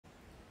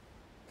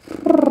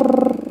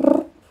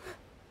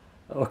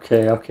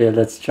Okay,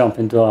 let's jump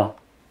into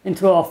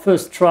our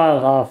first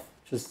trial. I've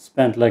just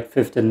spent like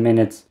 15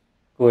 minutes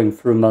going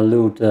through my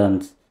loot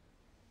and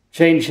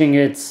changing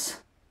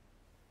it,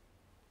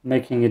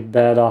 making it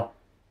better.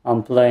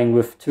 I'm playing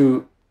with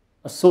 2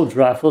 assault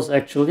rifles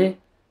actually,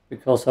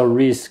 because I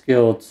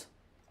reskilled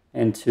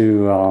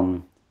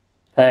into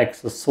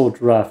packs assault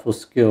rifle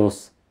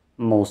skills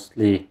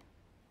mostly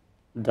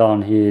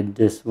down here,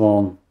 this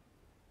one.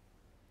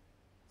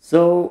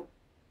 So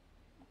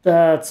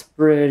that's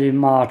pretty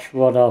much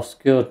what I've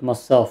skilled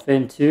myself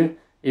into,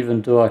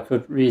 even though I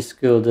could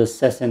reskill the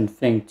assassin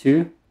thing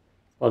too,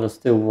 but I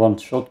still want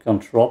shotgun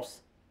drops.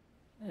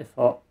 If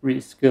I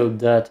reskilled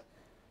that,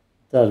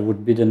 that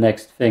would be the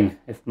next thing,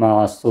 if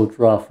my assault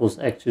rifles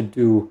actually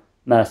do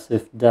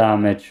massive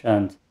damage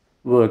and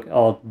work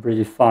out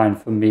pretty fine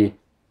for me.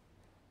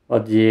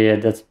 But yeah,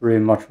 that's pretty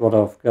much what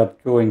I've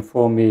got going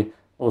for me.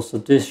 Also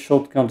this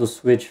shotgun to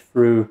switch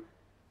through,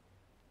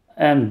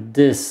 and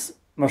this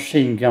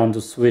machine gun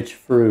to switch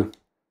through.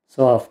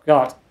 So I've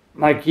got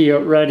my gear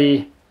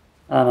ready,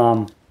 and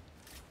I'm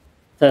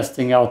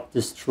testing out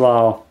this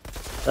trial.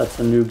 That's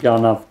a new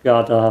gun I've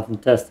got, I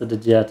haven't tested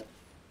it yet.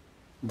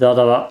 The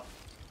other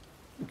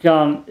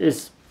gun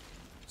is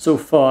so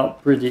far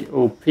pretty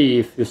OP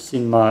if you've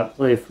seen my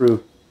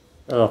playthrough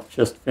that I've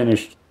just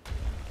finished.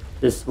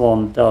 This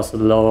one does a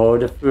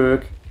lot of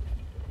work.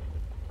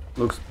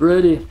 Looks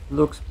pretty,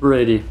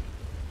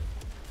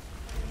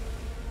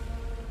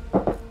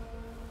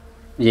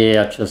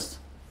 Yeah, just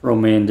throw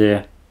me in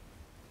there.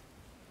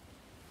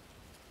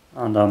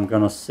 And I'm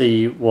gonna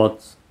see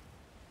what...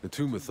 The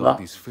Tuma thought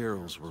these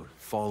pharaohs were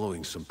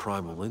following some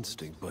primal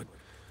instinct, but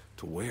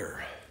to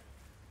where?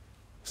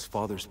 Is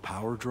Father's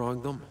power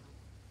drawing them?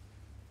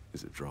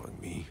 Is it drawing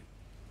me?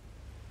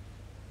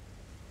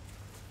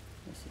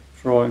 Is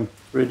it drawing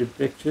pretty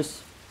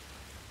pictures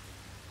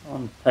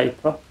on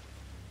paper?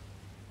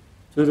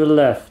 To the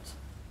left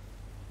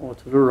or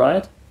to the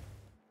right?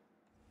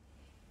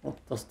 What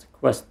does the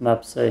quest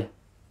map say?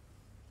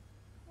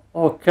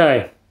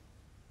 Okay.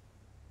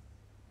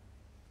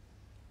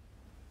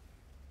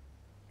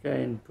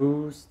 Gain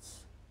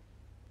boosts.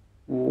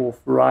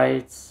 Wolf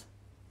rights.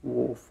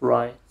 Wolf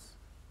rights.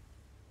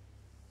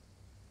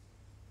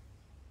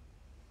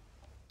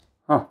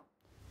 Huh.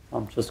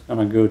 I'm just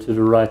gonna go to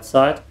the right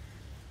side.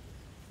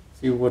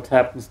 See what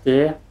happens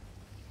there.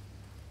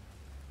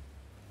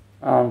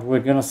 And we're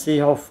gonna see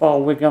how far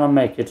we're gonna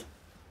make it.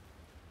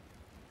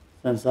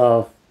 Since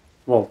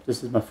well,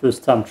 this is my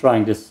first time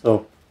trying this,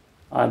 so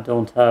I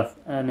don't have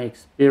any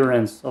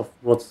experience of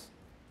what's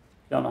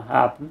gonna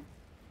happen.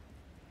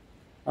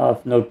 I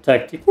have no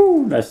tactic.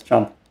 Ooh, nice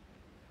jump.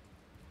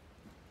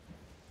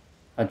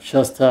 I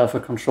just have a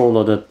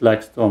controller that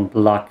Blackstone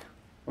block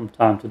from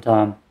time to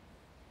time.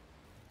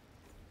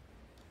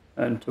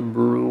 Enter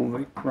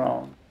brewing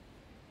ground.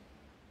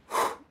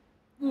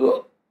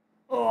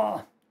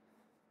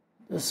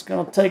 This is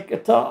gonna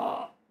take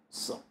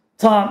some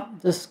time.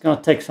 This is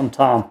gonna take some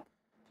time.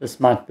 This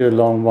might be a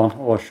long one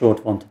or a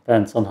short one,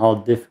 depends on how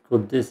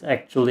difficult this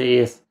actually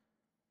is.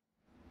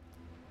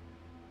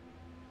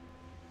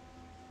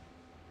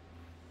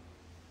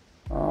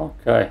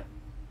 Okay.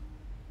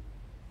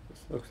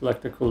 This looks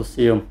like the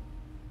Colosseum.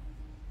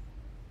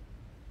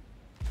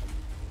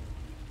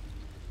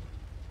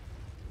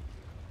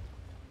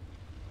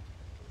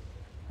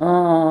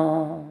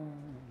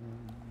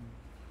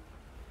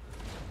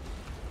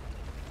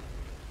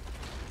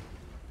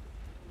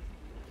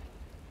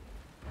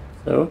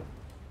 So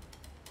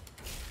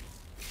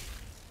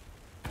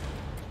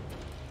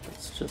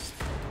let's just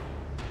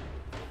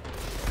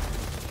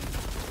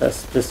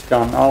test this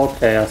gun.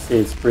 Okay, I see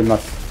it's pretty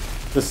much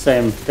the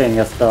same thing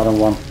as the other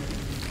one.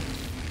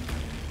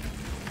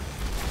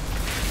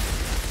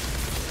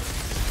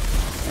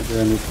 I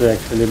do need to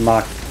actually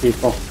mark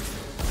people.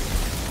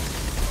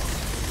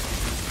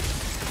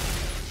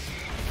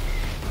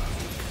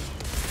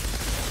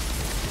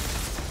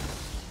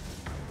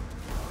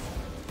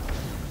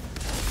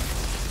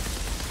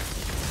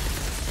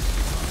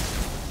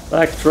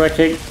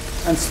 Backtracking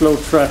and slow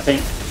trapping.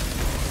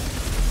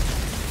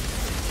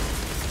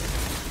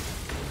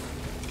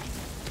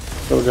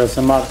 So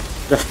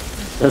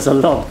there's a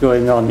lot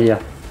going on here.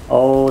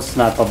 Oh,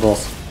 sniper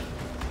boss.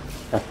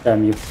 God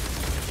damn you.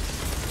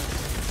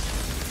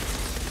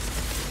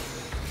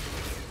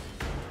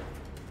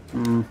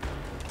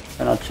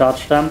 Can I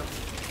charge them?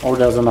 Oh,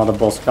 there's another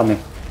boss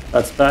coming.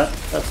 That's bad,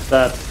 that's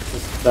bad,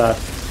 that's bad.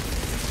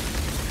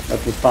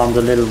 Let me farm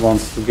the little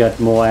ones to get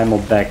more ammo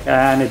back,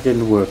 and it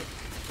didn't work.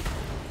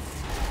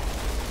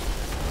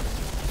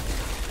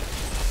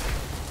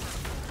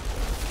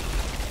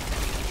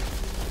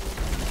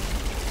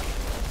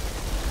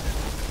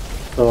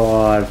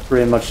 So I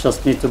pretty much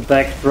just need to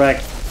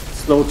backtrack,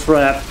 slow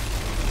trap,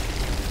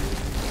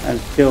 and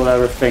kill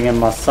everything in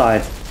my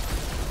sight.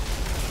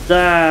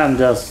 Damn,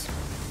 there's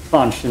a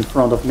bunch in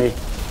front of me.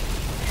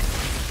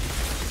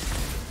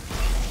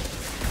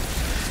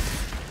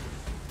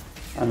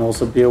 And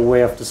also be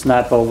aware of the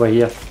sniper over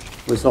here,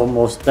 who is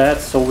almost dead,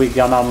 so we're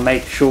gonna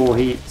make sure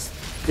he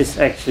is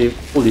actually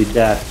fully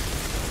dead.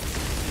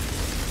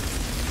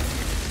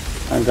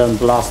 And then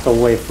blast our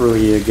way through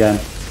here again.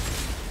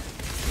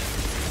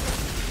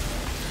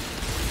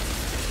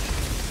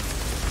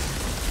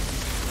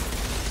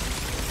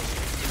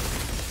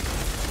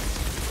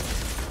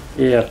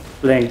 Yeah,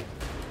 playing...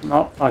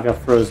 No, I got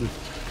frozen.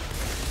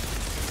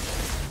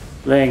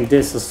 Playing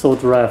this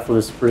assault rifle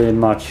is pretty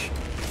much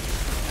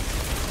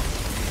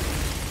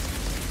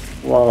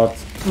what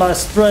my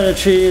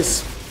strategy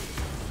is.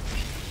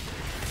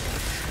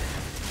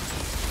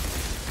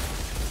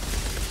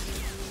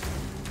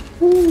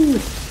 Ooh,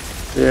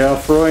 they are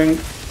throwing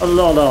a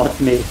lot at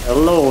me, a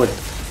load.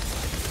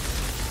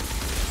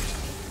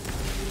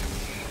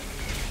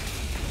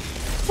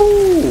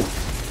 Ooh.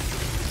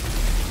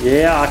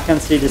 Yeah, I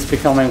can see this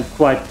becoming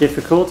quite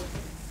difficult.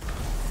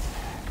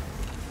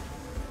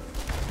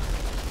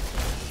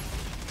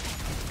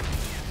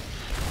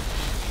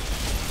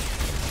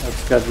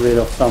 Let's get rid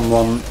of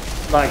someone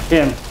like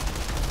him.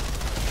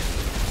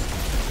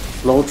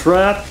 Slow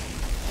trap.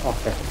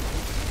 Okay.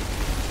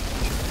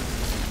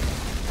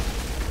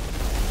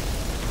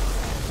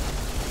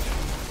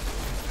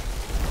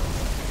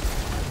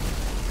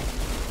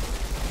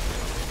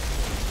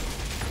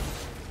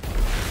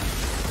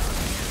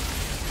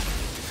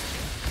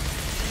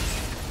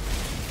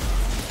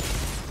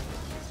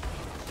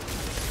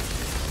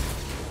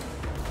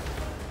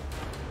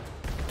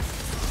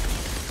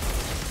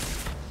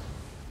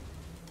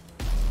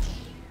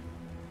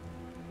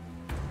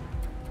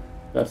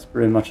 That's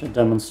pretty much a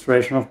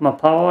demonstration of my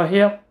power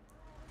here.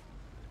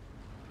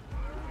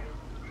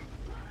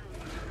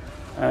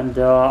 And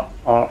there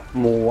are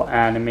more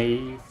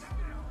enemies.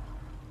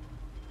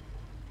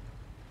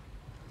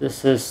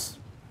 This is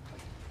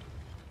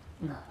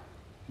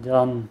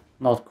done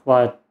not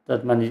quite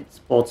that many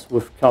spots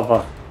with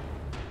cover.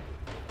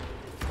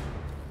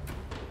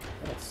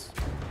 That's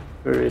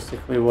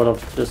basically what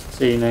I've just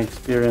seen and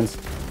experienced.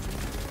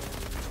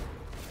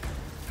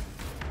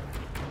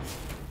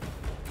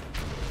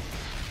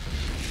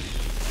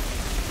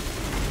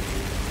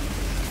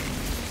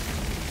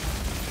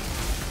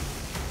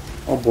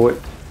 Oh boy.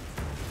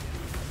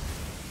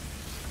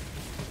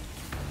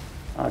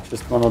 I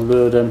just want to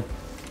lure them.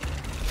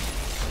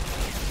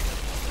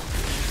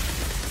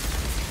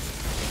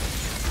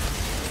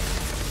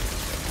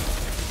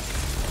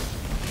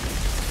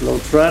 Slow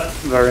trap,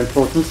 very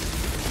important.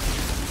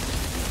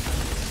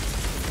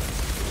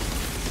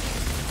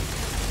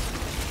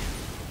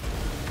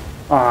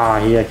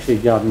 Ah, he actually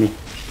got me.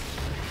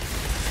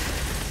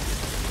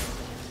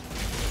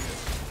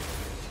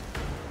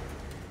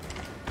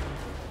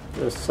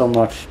 There's so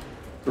much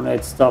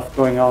grenade stuff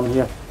going on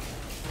here.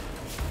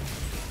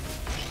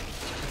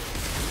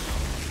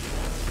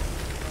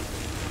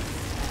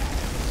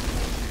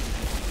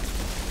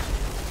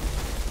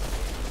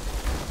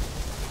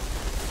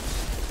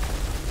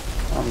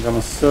 I'm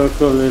gonna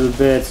circle a little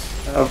bit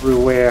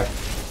everywhere.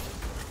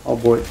 Oh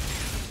boy.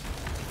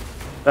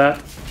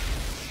 That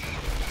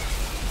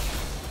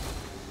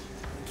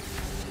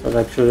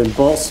actually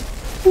boss.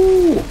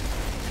 Ooh.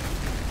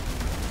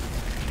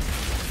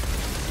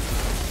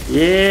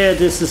 Yeah,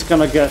 this is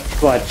gonna get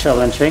quite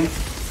challenging.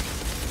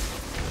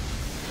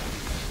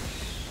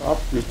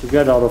 Oh, need to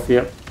get out of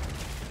here.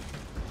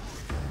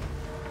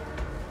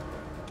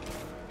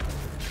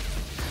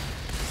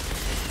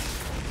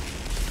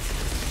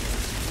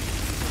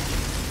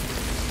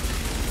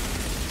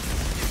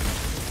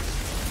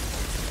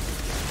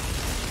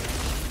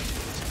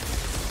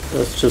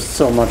 There's just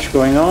so much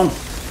going on.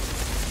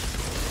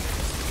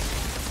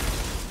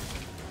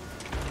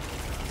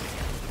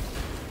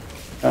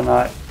 And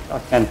I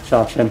can't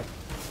charge him.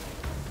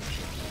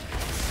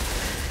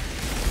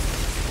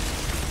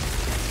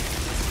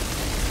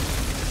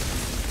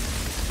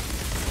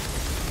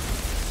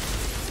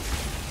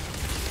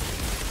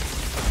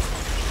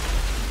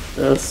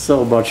 There's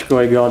so much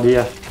going on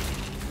here.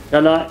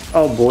 Can I?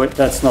 Oh boy,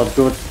 that's not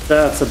good.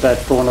 That's a bad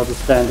corner to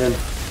stand in.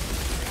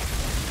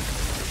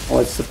 Oh,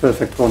 it's the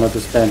perfect corner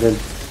to stand in.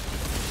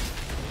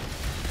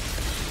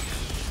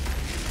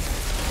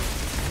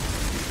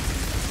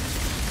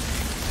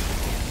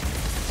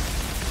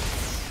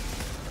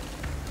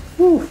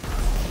 Whew.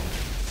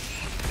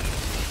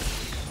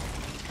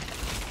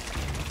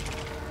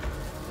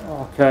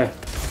 Okay.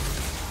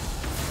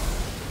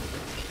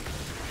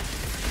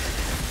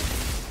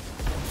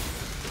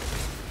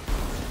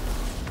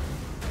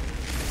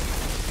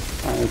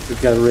 I need to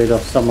get rid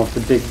of some of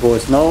the big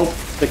boys. No,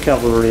 the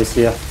cavalry is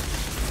here.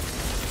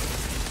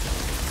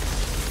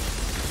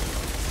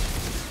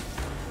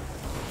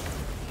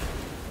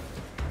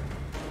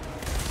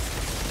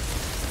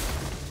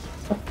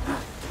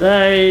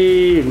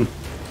 Damn!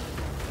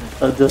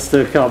 They're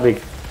still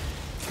coming.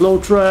 Slow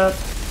trap.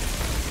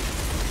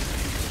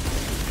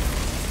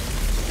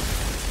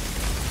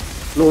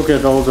 Look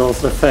at all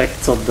those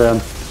effects on them.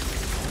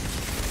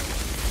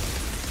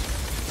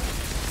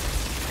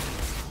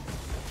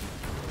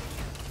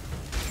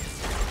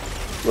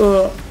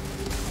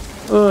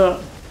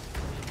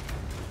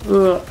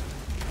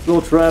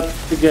 Slow trap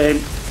the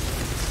game.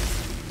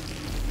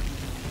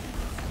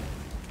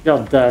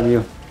 God damn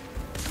you.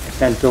 I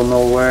can't go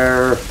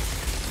nowhere.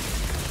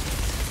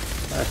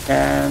 I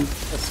can't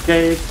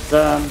escape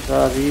them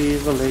that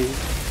easily.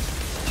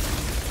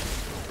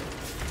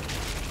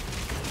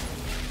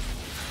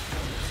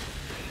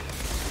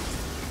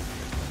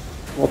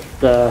 What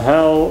the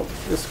hell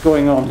is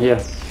going on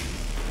here?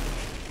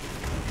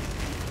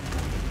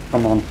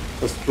 Come on,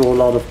 just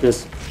roll out of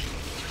this.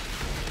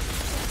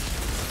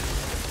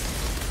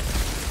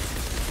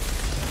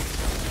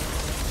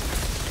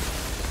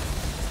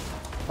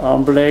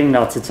 I'm playing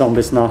Nazi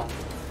zombies now.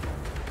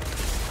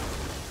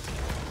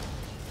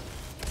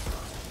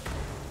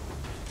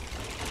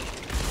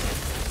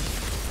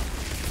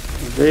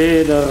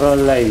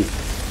 Literally.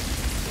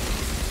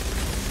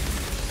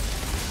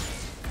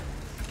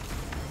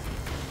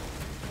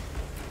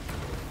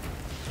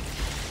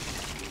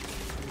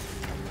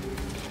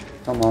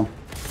 Come on.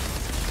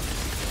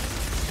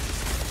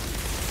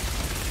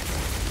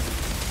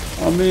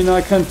 I mean,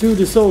 I can do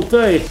this all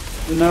day,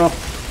 you know.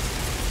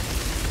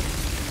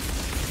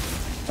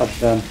 God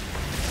damn.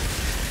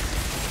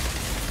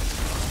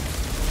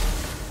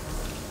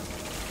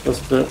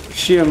 Just the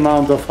sheer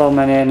amount of how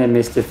many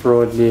enemies they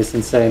throw at me is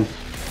insane.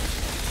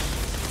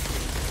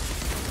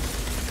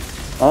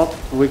 Oh,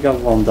 we got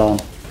one down.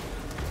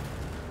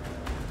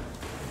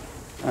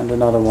 And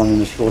another one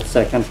in a short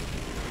second.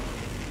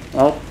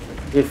 Oh,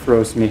 he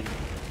throws me.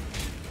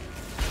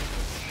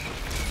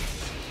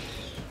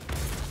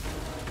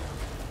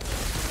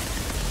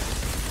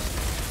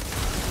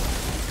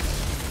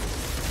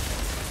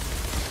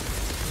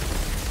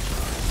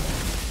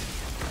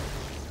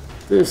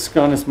 This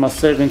gun is my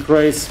saving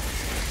grace.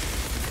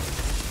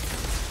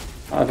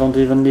 I don't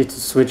even need to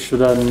switch to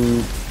that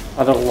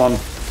other one.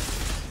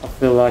 I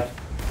feel like.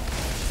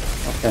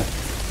 Okay.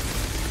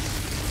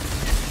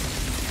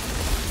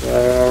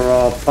 There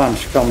are a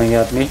bunch coming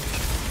at me.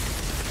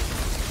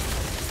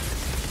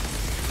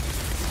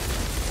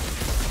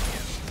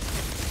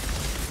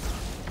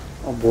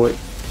 Oh boy.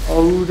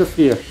 Oh, the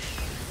fear.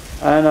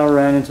 And I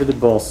ran into the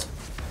boss.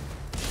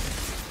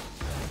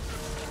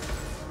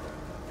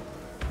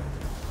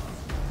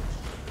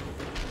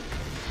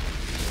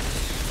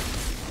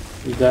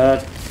 You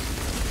dead?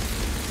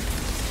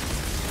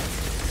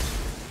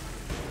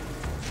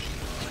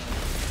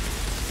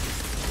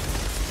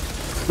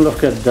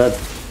 Look at that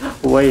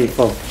wave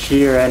of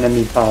sheer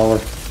enemy power.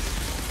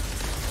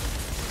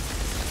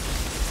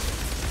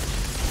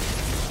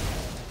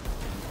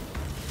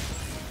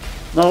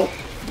 No.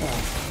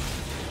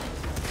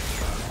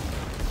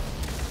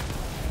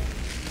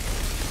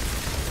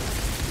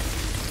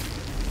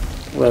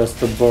 Where's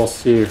the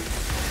boss here?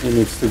 He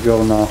needs to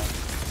go now.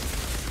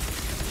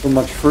 Too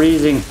much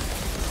freezing.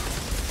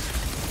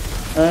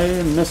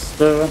 Hey,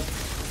 Mr.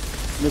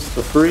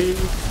 Freeze.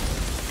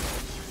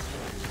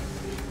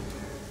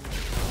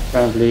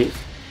 Apparently,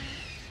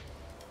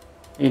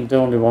 ain't the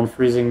only one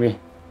freezing me.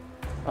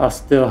 I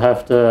still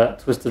have the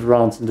twisted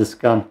rounds in this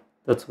gun.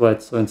 That's why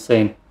it's so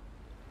insane.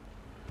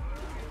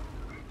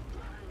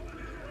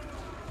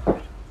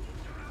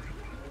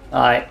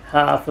 I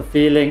have a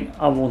feeling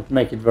I won't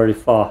make it very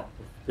far.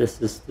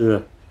 This is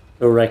the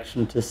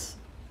direction this,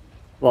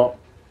 well,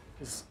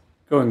 is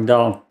going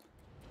down.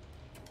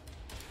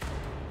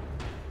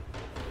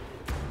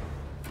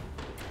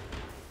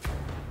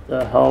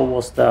 The hell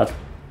was that?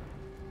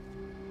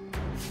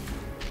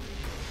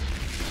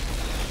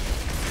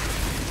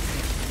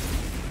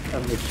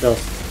 Let me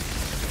just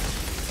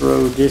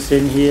throw this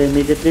in here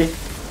immediately.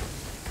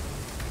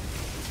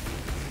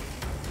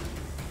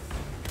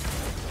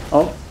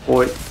 Oh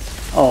boy.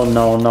 Oh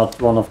no,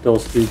 not one of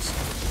those dudes.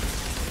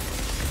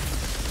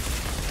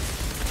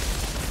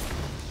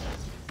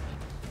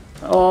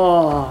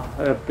 Oh,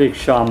 a big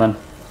shaman.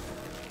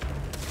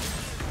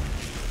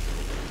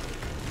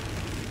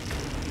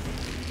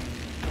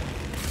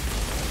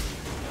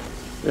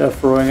 They're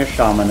throwing a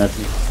shaman at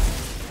me.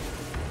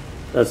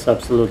 That's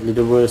absolutely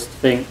the worst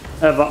thing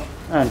ever.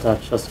 And I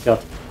just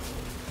got...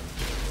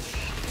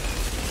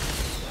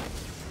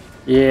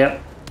 Yeah.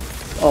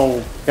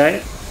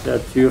 Okay. There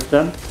are two of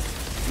them.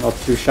 Not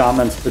two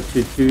shamans, but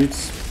two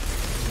dudes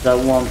that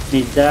won't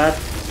need that.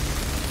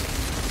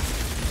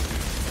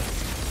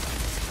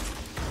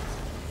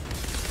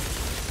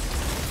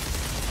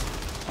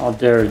 Oh,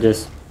 there it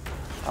is.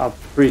 I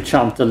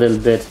pre-jumped a little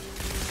bit.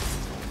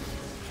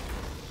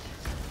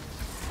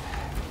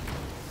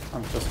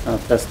 I'm just gonna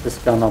test this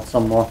gun out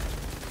some more.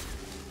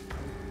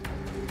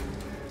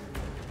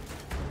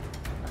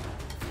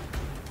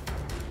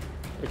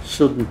 It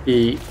shouldn't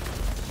be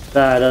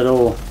bad at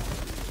all.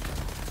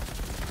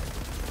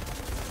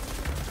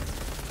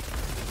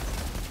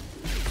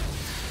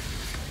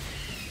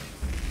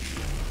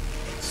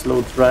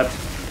 Slow trap.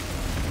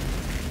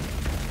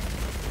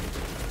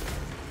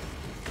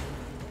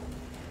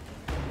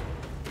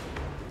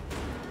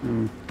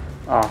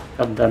 Ah,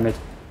 god damn it.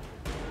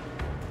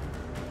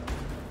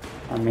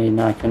 I mean,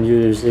 I can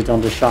use it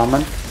on the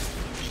shaman.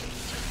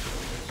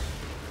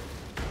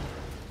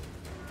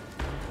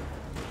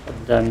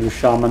 God damn you,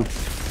 shaman.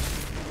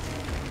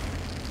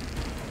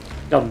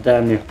 God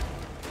damn you.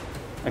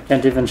 I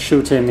can't even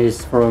shoot him,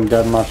 he's throwing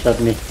that much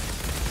at me.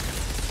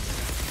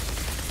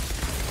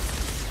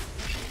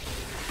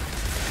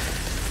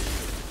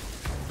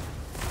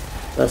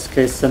 Best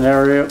case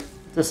scenario,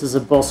 this is a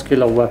boss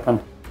killer weapon.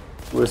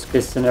 Worst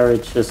case scenario,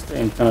 it just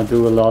ain't gonna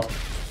do a lot.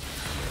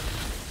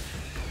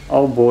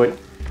 Oh boy.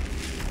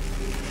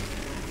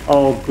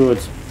 Oh good.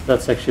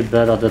 That's actually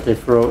better that they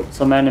throw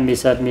some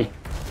enemies at me.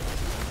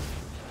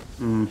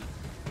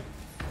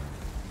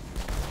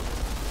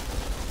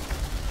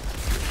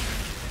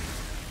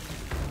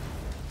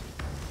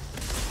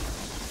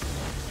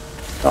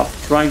 Stop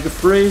trying to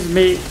freeze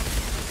me.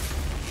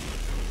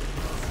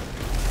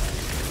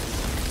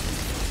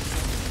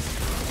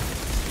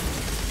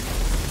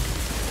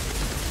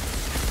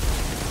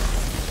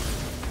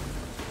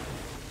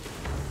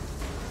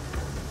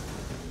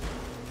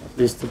 At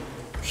least the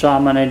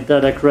shaman ain't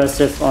that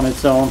aggressive on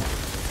its own.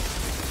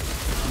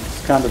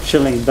 It's kind of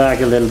chilling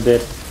back a little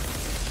bit.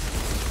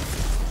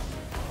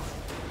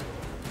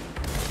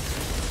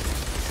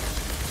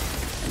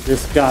 And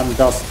this gun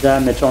does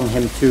damage on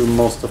him too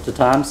most of the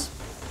times.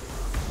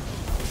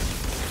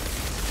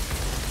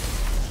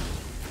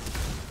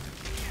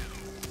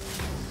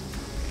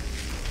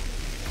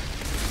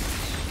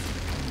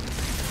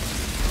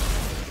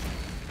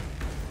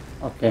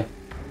 Okay,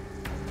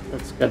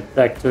 let's get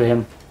back to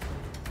him.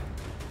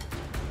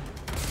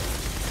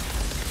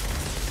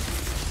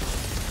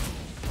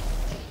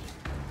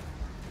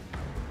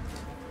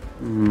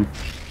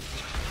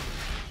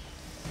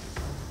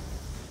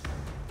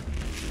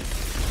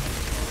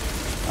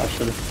 I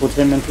should have put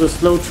him into a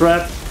slow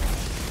trap.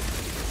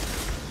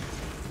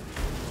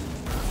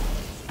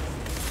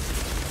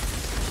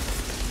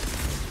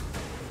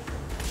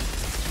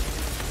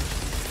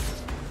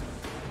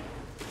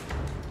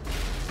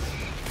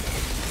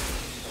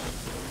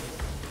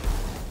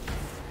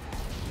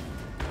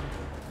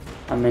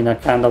 I mean, I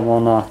kinda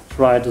wanna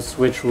try to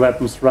switch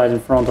weapons right in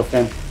front of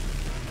him.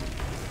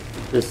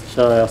 This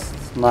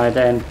just might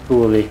end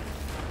poorly.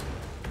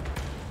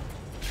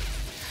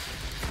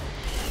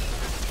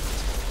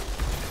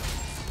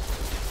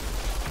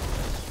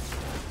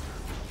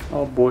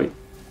 Oh boy.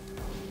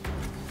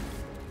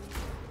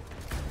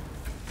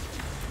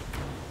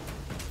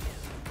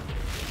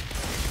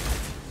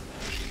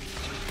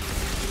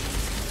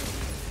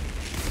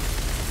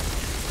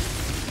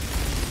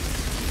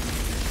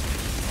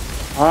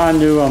 I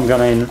knew I'm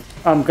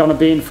gonna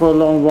be in for a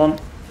long one.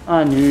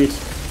 I knew it.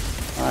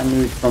 I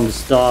knew it from the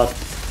start.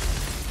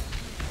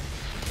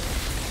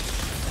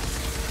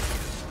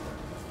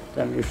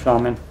 Damn you,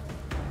 shaman.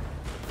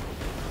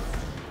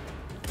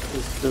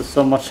 There's still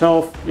so much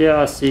health.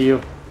 Yeah, I see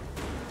you.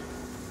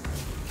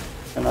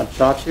 Can I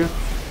charge you?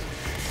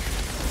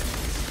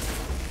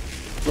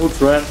 No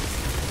trap.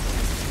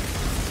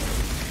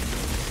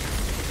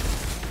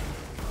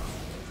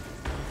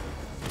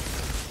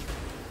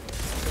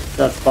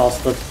 That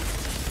bastard.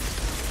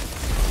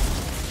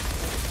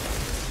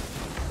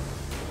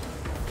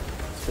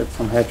 Let's get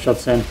some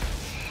headshots in.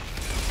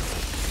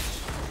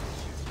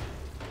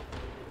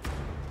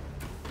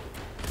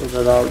 So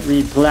that I'll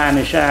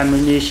replenish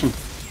ammunition.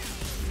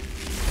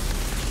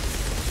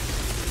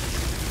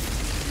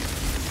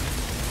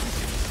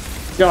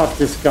 God,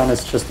 this gun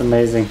is just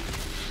amazing.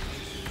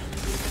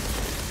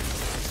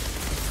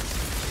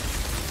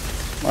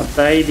 My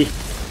baby.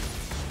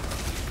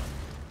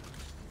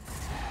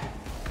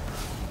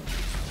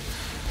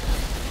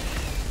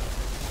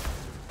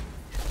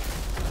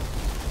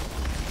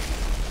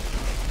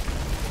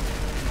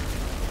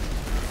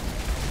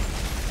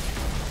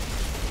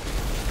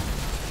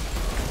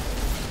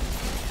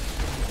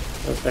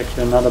 There's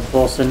actually another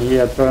boss in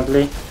here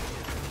apparently.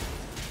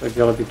 So you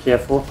gotta be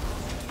careful.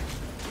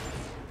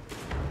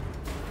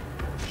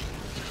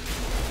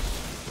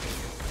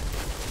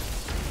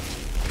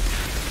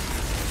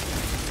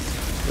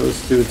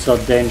 Those dudes are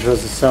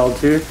dangerous as hell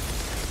too.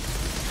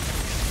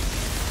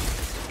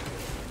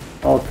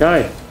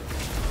 Okay.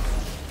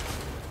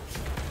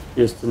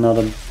 Here's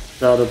the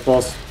other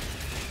boss.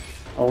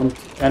 Oh,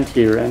 and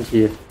here, and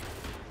here.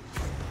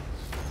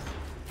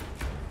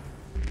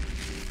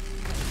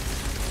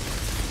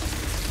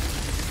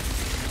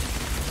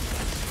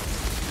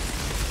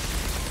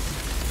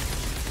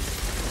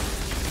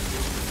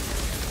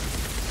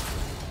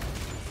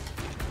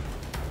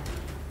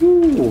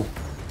 Ooh.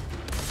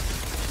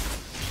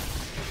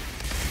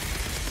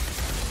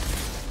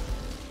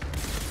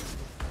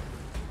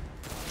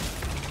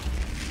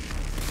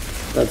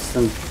 That's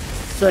the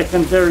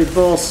secondary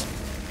boss.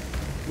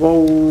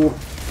 Whoa.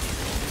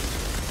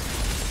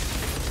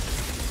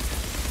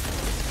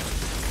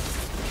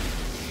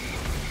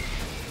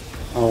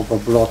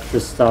 Overblock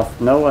this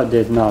stuff. No, I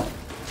did not.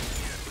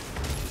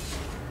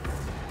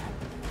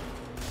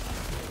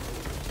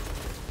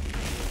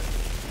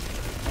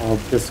 Oh,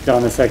 this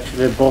gun is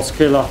actually a boss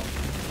killer.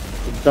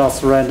 It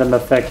does random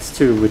effects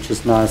too, which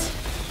is nice.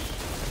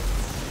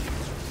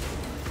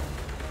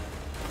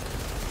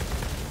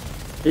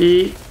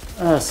 He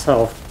has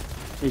health.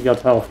 He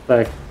got health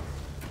back.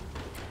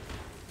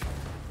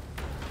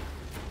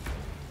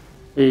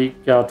 He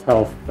got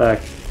health back.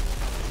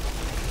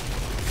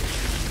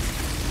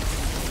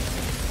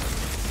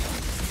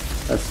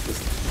 That's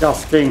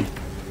disgusting.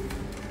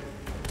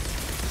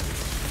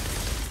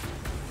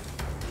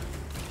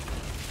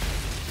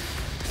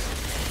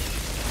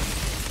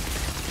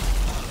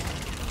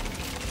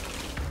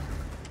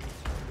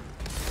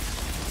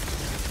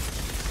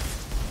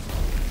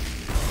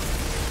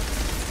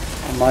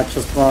 Might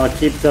just want to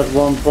keep that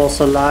one boss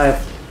alive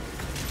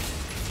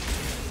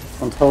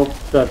and hope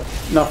that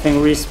nothing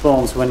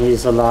respawns when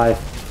he's alive.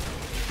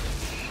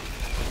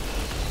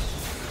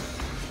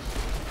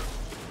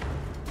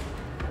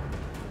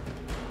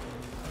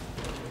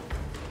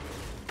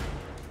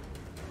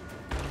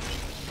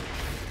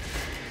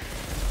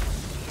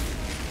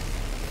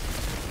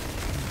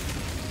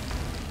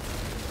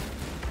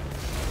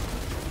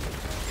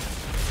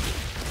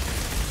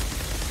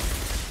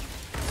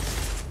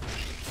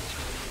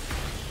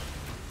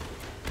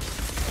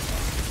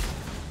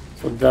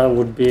 So that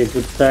would be a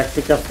good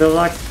tactic, I feel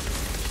like.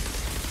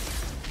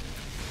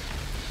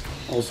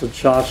 Also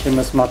charge him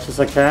as much as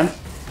I can.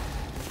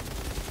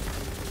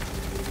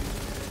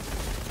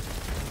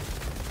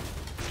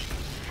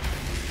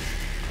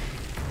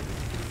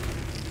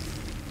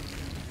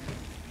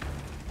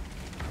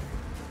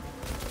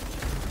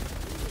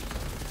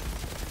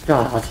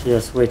 God, he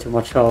has way too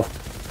much health.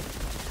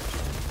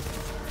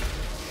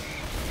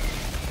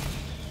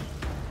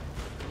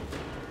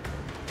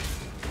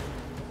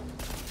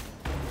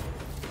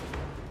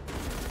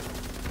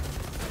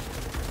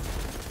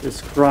 This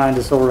grind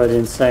is already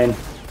insane.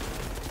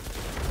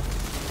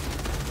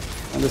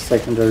 And the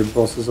secondary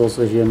boss is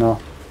also here now.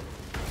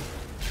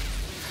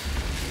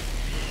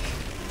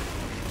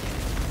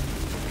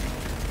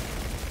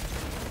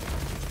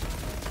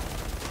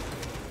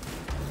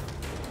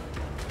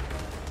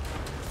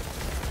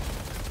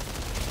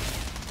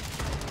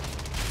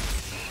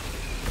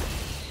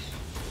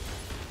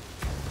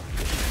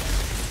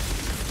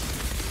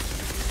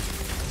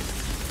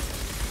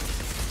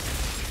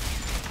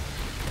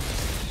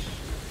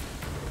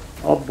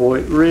 Oh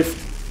boy, Rift.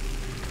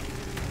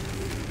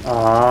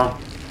 Ah,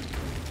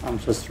 I'm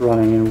just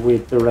running in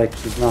weird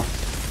directions now.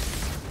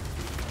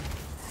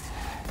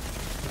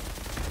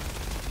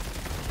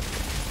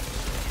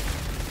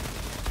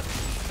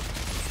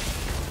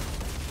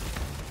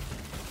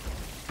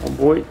 Oh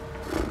boy.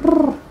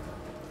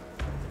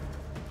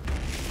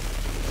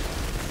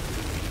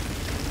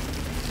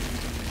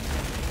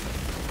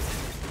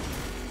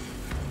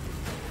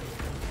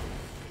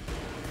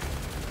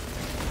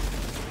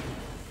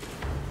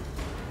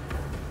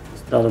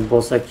 Is the other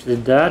boss actually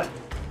dead?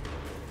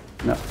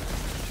 No.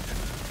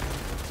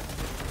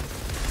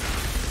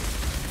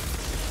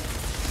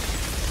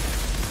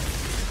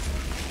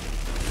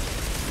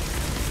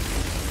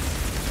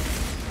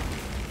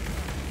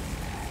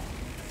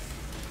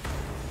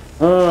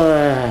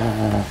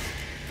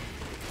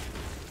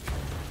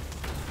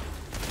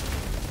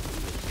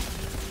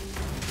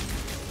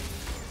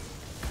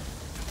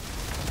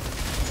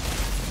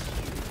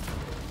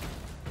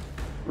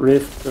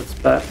 Rift, that's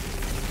bad.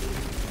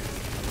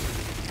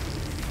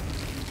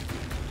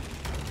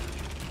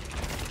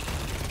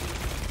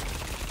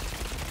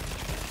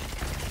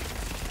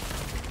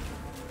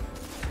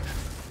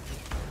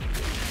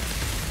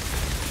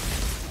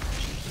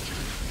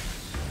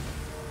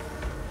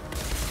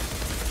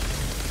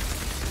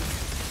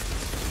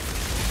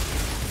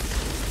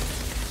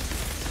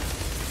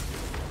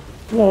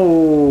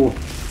 Whoa!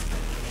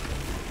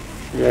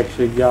 He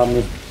actually got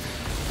me.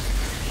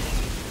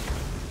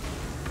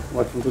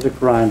 Welcome to the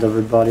grind,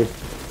 everybody.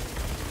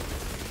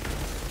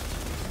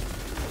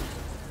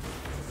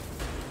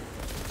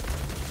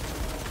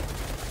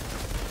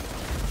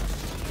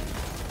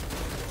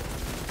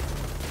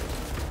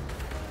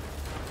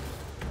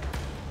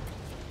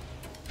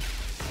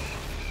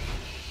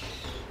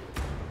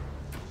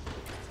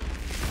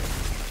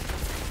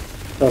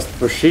 Dust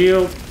for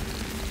shield.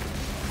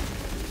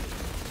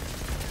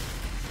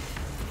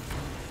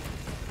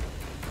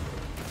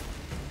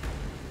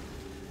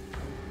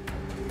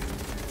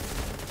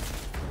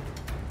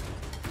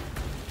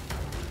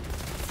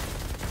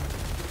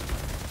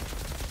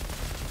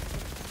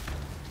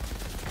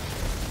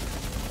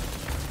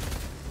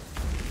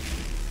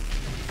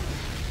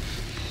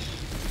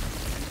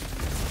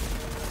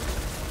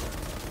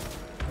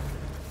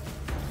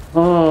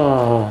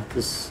 Oh,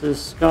 this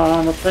is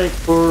gonna take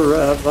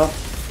forever.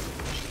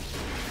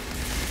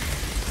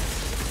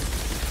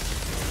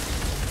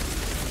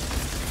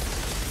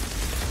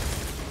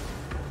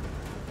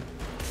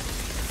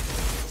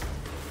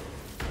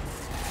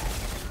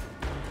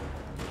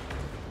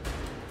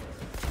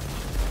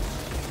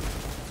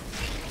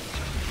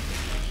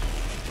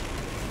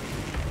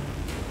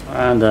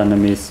 And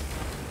enemies.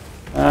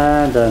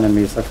 And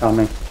enemies are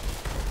coming.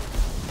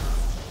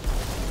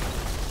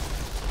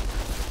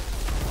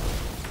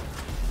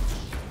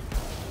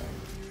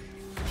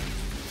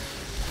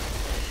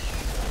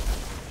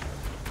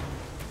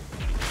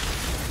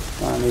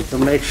 I need to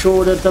make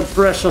sure that the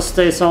pressure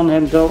stays on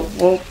him though.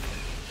 Oh,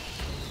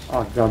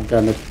 oh god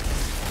damn it.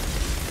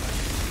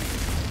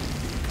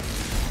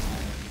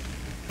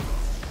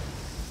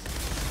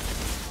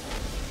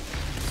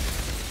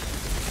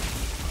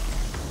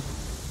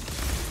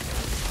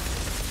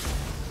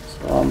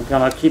 So I'm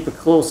gonna keep a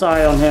close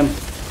eye on him.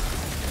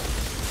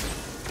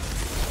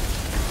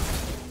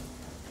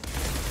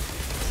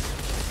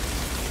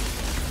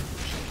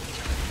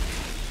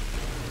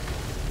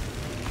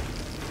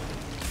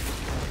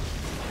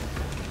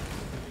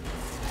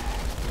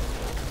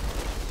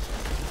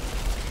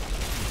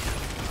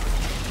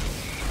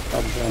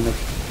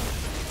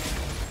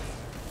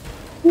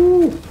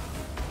 Woo.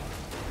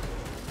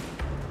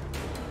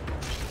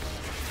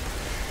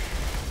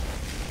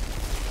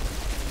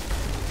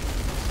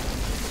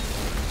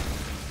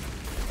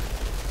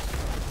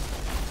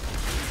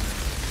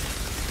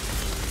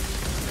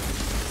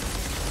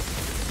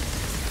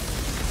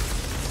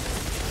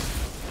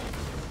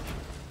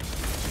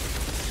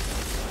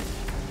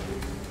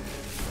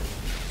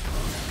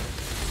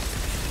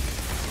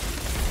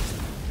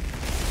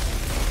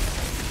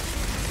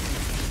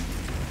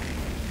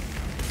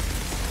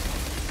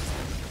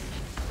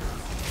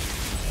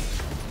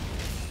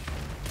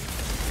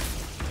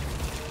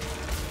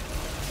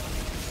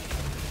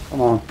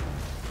 Come on.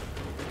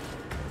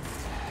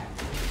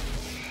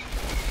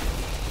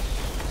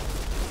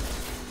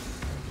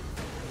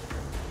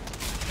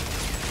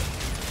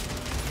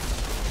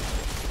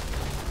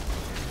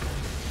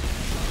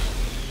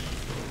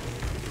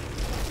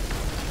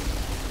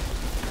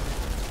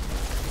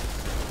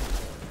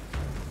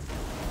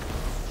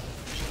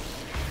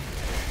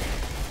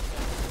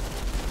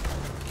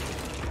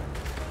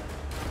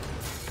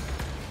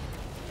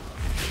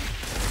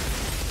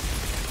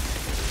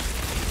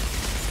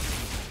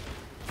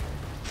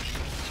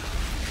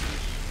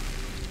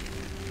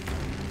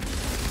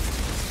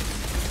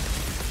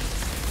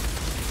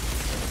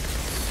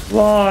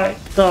 Why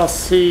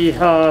does he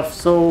have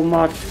so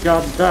much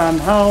goddamn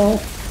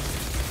health?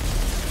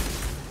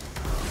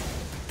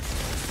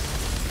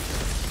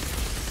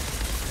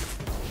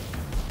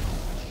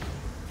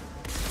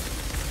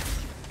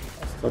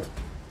 Bastard.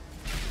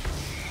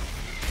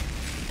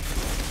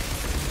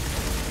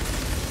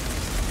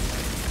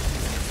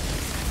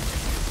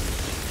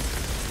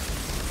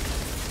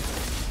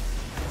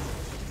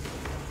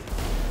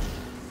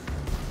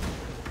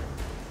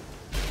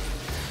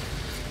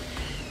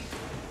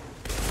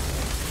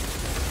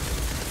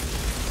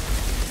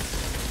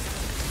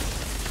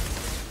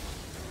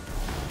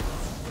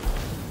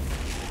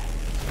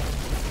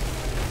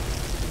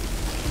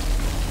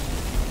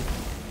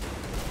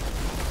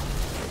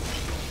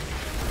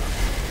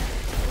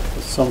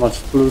 So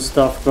much blue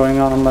stuff going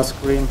on my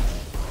screen.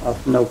 I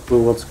have no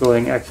clue what's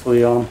going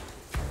actually on.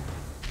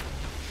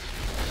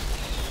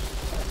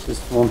 I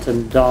just want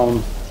him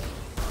down.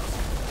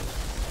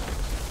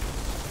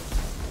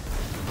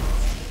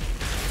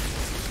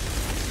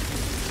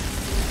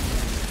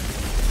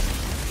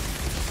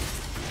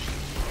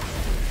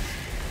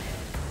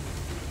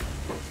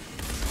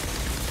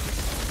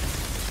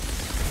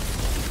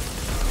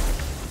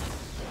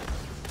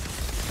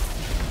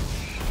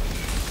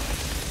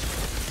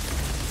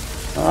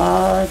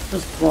 I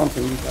just want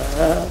him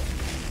there.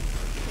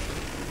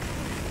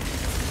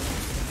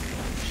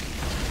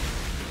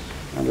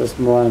 And there's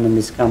more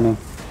enemies coming.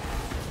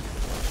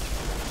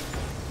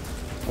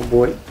 Oh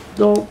boy.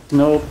 Nope,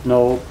 nope,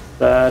 nope.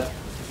 Bad.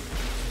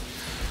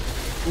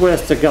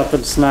 Where's the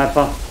goddamn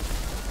sniper?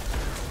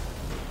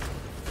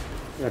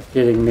 You're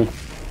kidding me.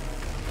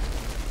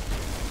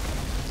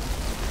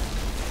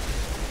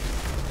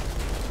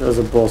 There's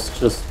a boss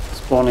just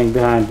spawning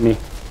behind me.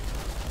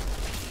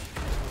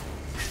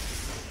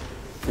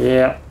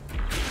 Yeah.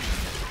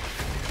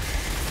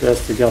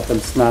 There's the goddamn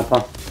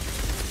sniper.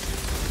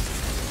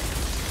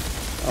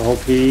 I hope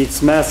he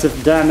eats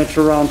massive damage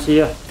around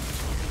here.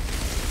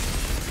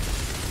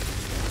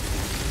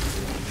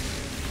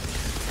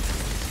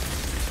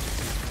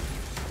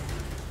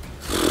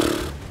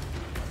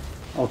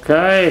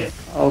 Okay,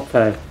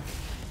 okay.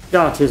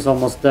 God, he's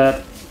almost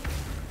dead.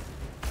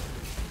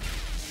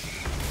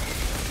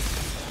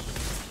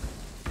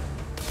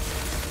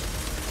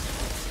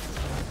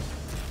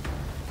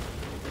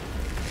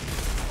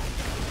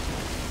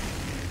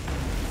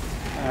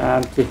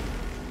 Empty.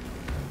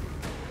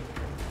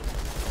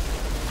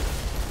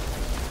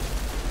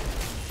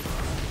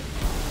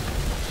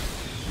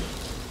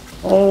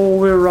 Oh,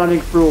 we're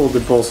running through all the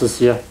bosses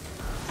here.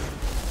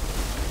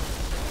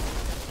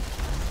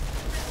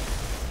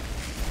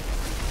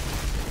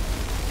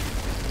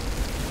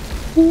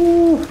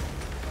 Ooh.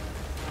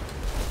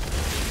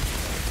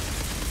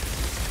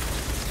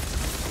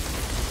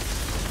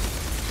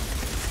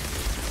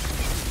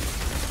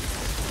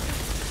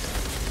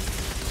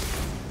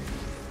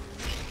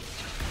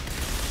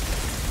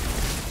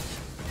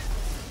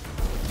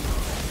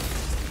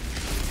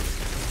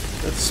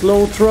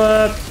 Slow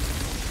trap.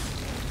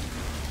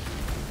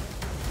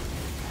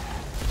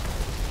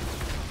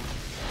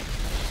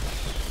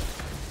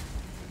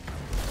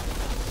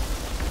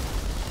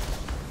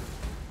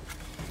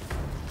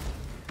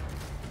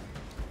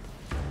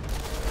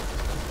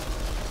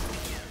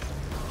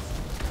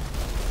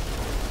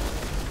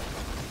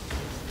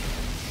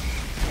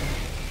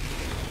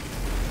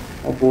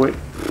 Oh boy.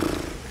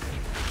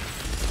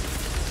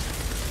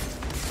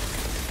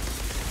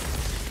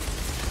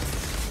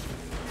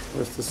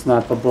 Where's the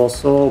sniper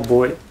boss? Oh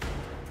boy.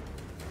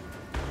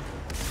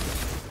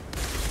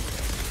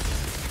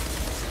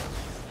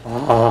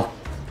 Ah.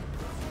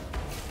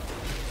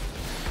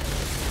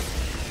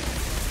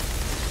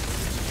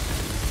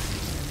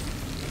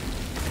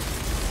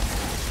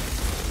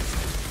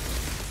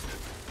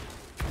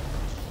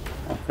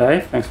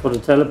 Okay, thanks for the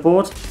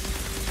teleport.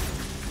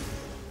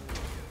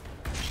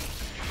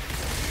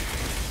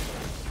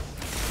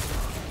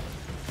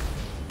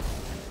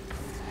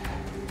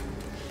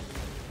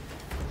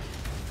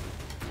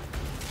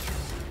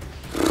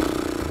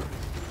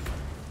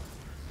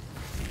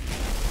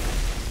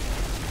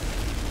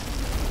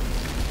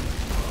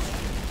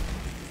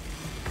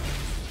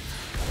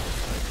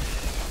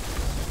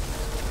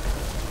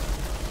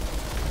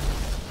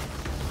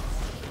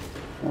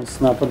 One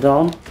sniper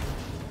down.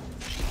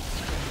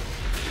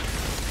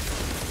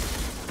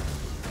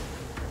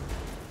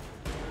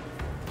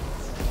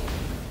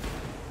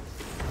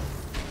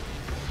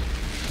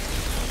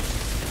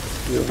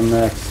 You're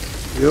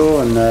next.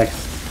 You're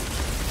next.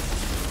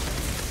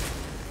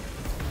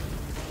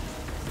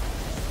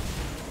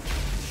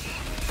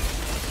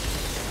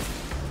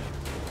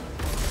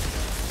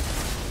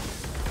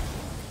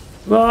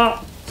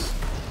 Ah!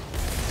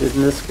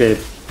 Didn't escape.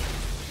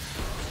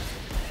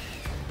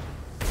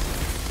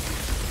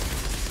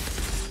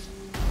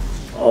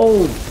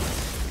 Oh!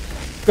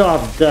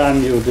 God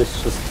damn you,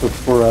 this just took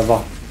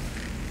forever.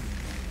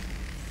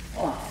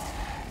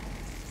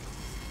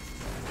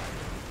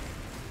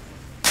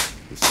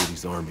 The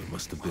city's army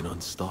must have been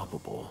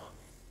unstoppable.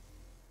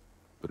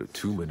 But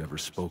Atuma never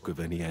spoke of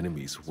any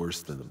enemies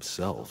worse than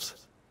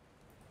themselves.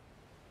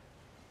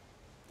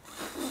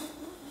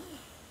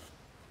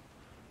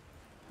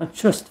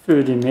 Just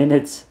 30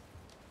 minutes.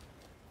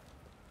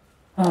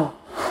 Oh.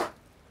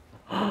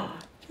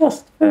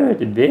 Just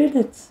 30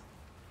 minutes.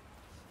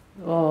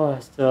 Oh,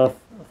 is there a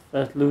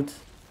fat loot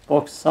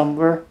box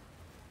somewhere?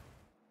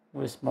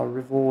 Where's my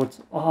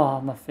rewards? Oh,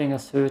 my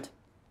fingers hurt.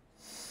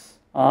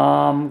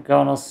 I'm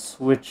gonna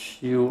switch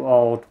you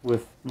out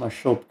with my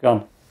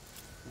shotgun.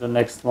 The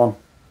next one.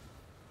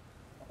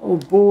 Oh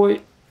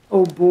boy.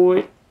 Oh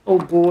boy. Oh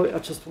boy. I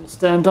just want to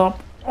stand up.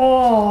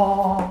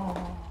 Oh.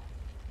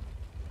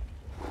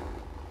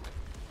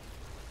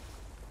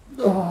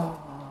 Oh.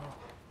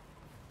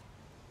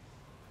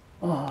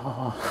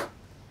 Oh.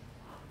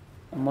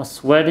 Am I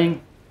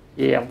sweating?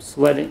 Yeah, I'm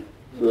sweating.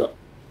 Ugh.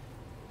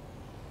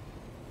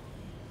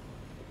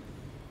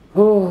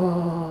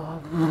 Oh.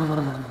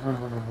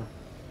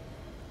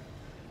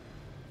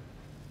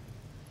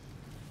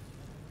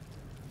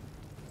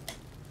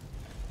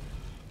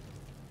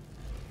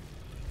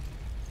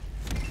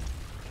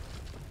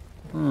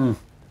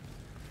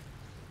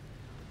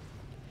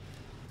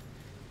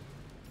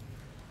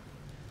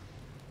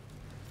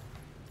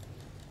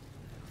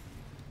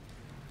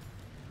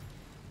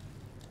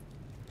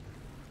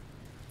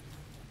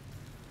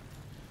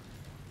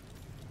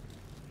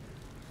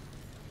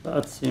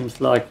 That seems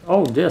like...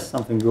 Oh, there's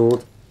something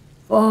good.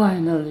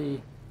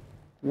 Finally!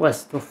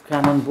 West of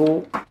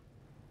Cannonball.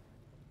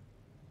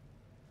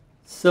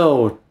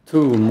 So,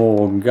 2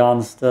 more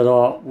guns that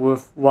are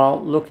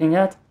worthwhile looking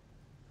at.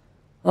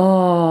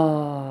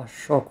 Ah,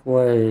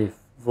 Shockwave,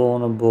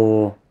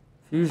 Vulnerable,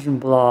 Fusion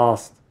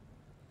Blast.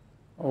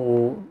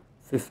 Oh,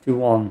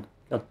 51.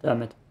 God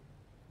damn it.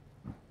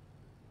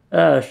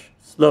 Ash,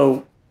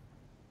 slow.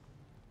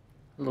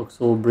 Looks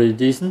all pretty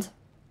decent.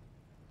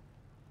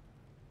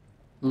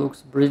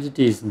 Looks pretty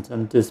decent,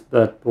 and this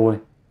bad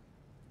boy.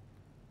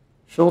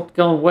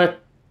 Shotgun wet.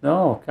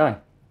 No, okay.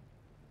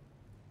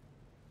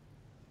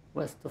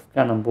 West of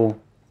Cannonball.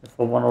 If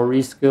I want to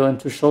reskill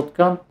into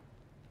shotgun,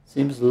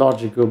 seems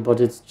logical, but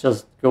it's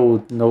just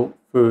gold, no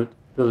food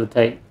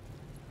ability.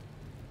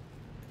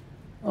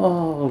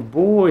 Oh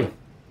boy.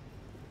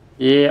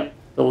 Yeah,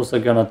 those are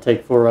gonna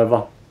take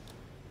forever.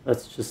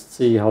 Let's just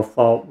see how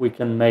far we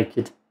can make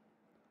it.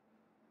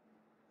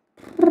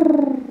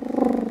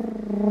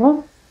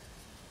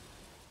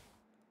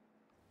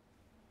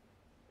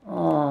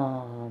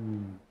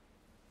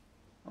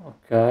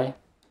 Okay,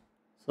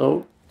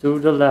 so to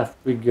the left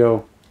we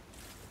go.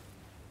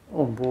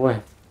 Oh boy,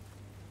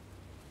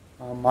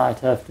 I might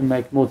have to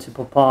make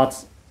multiple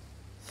parts.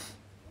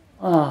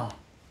 Because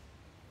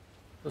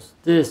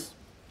this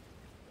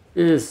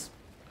is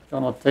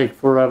gonna take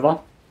forever.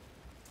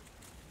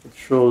 It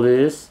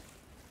surely is.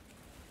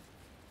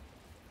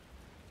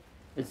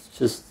 It's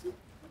just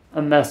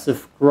a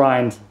massive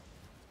grind.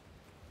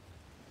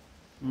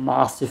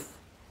 Massive.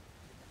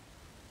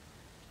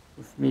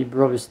 With me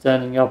probably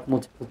standing up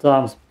multiple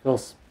times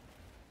because,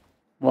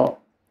 well,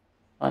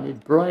 I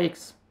need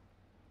brakes.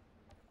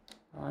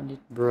 I need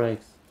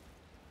brakes.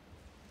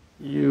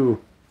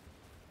 You.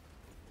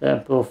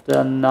 Temple of the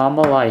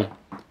Anomaly.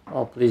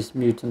 Oh, please,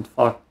 mutant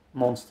fuck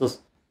monsters.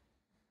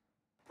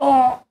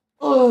 Oh,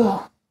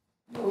 oh.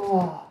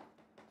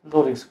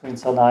 Loading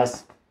screens are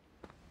nice.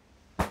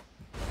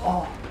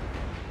 Oh.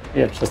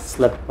 Yeah, just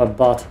slapped my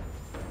butt.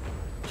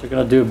 What you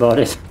gonna do about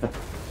it?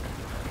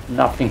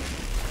 Nothing.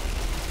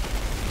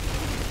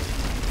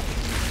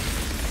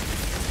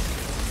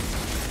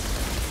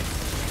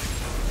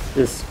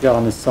 This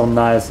gun is so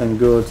nice and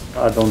good,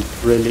 I don't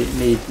really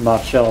need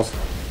much else.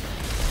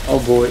 Oh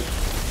boy,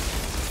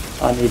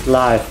 I need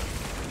life.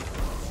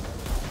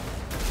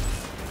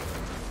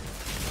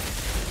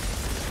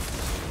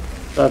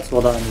 That's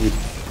what I need.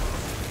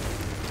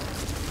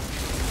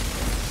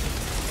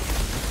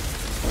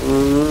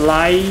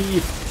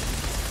 Life!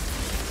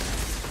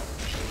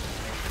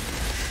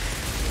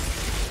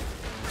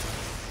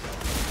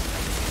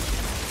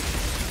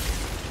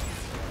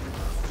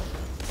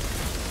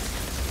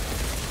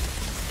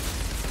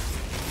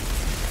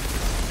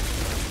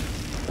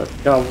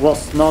 That guy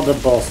was not a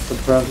boss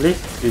apparently,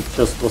 he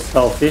just was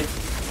healthy.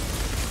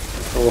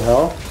 Oh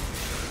hell.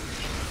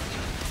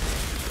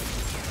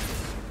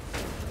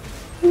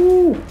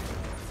 Ooh.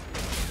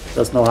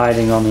 There's no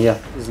hiding on here,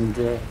 isn't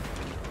there?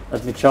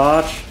 Let me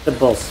charge the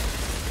boss.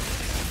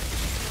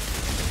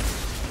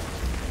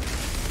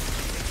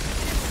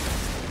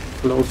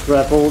 Flow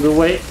trap all the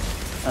way.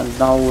 And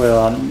now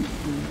we're in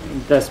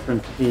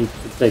desperate need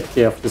to take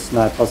care of the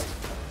snipers.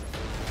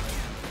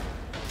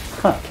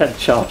 I can't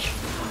charge.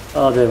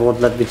 Oh, they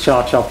won't let me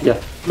charge up here.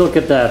 Look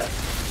at that.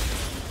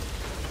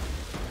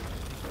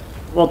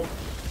 What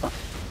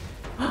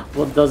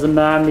does a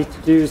man need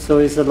to do so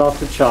he's allowed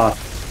to charge?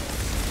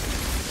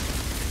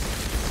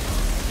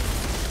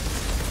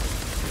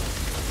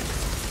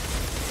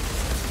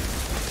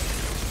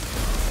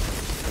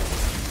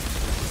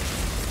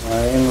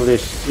 My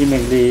English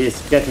seemingly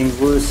is getting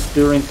worse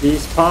during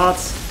these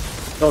parts,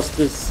 because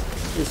this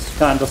is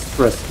kind of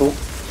stressful.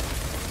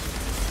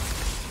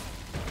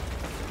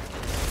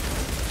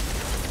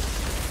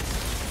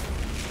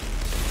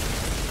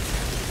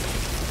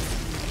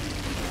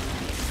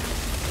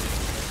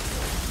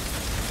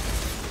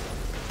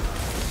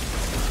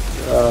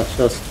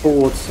 Just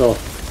hordes of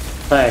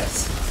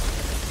packs.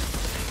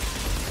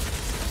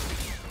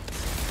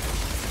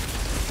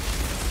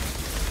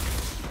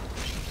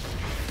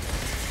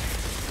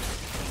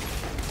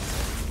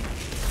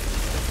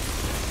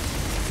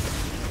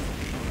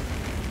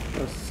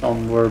 There's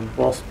somewhere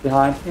boss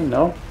behind me,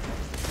 no?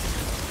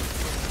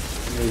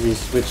 Maybe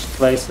switched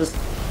places.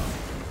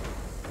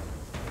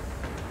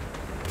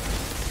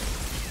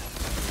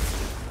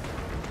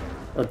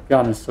 That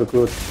gun is so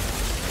good.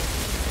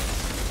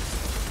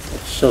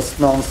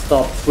 Just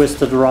non-stop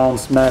twisted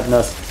rounds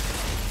madness.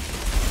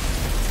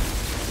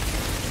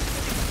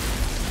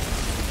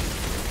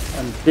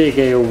 And big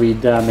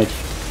AoE damage.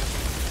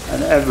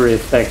 And every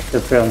effect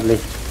apparently.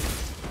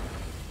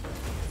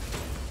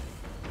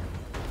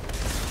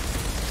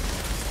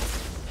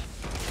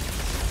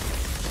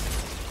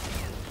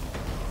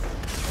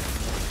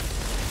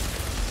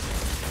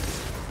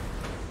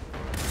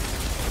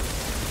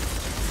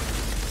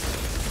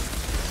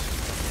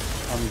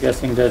 I'm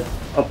guessing that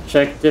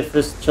objective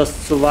is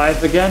just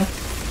survive again.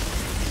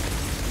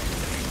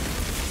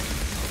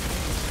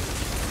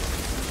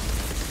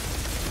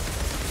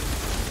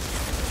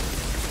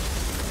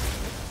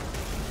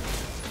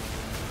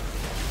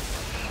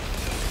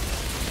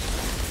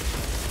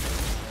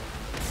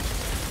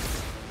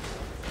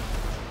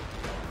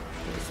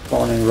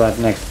 Spawning right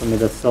next to me,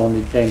 that's the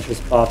only dangerous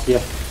part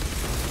here.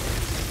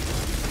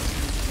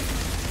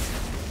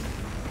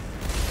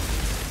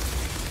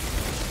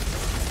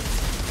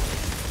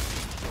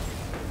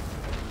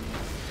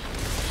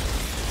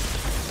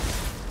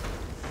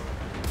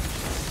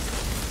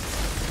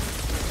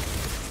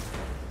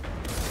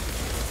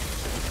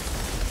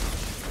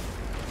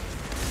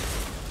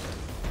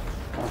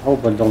 I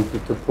hope I don't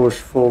need to push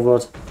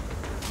forward.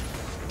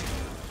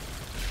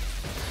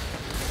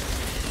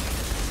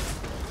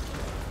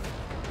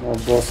 More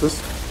bosses.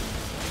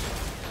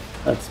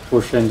 Let's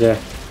push in there.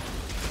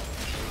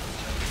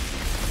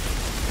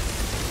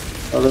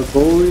 Other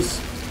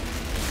boys,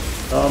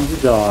 time to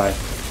die.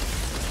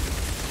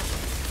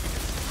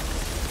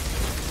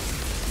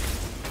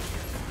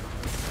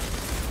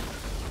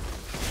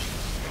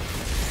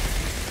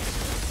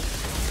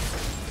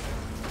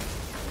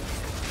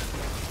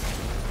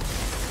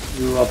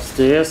 You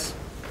upstairs.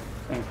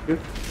 Thank you.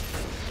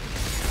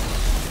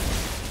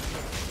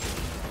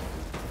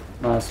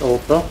 Nice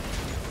altar.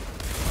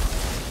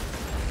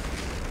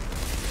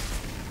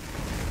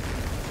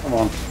 Come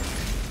on.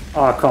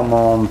 Ah, come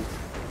on.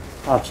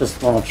 I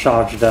just want to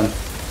charge them.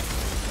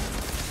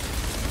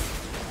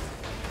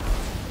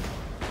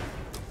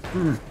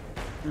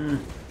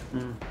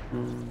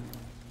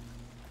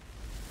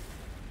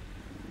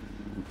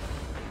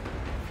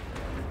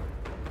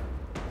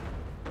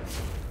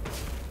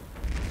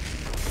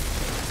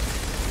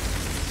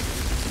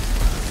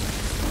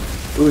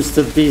 Who's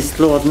the Beast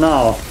Lord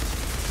now?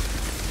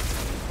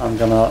 I'm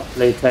gonna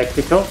play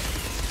tactical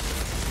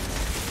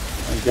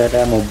and get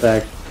ammo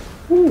back.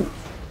 Whew.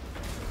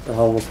 The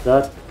hell was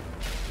that?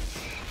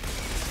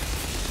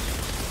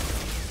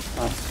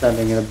 I'm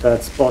standing in a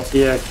bad spot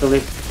here actually.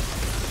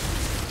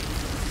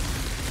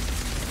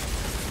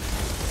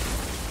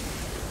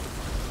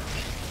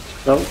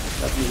 So,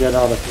 let me get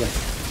out of here.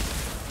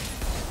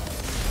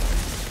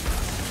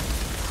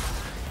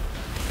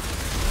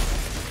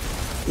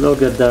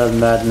 Look at that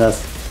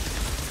madness.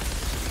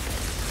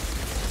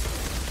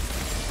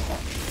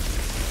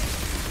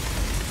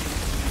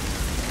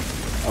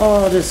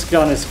 Oh, this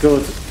gun is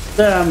good.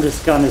 Damn,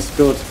 this gun is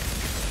good.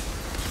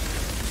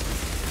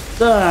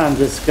 Damn,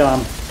 this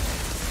gun.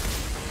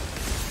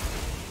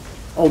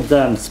 Oh,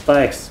 damn,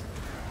 spikes.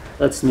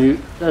 That's new.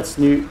 That's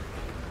new.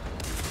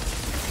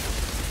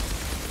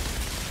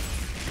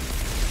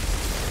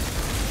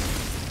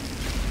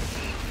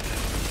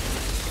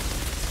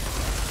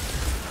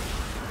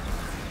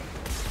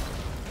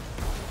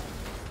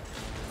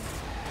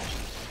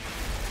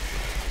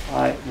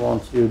 I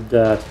want you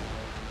dead.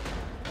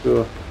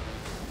 Sure.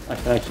 I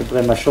can actually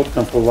play my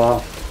shotgun for a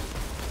while.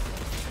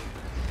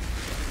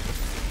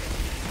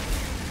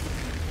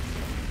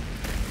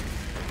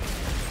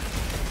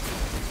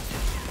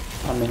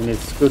 I'm mean,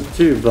 it's good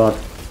too, but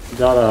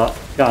the other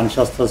gun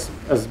just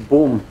has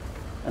boom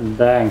and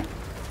bang.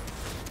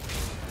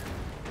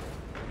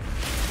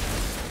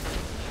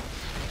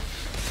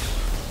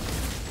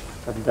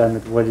 God damn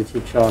it, where did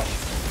he charge?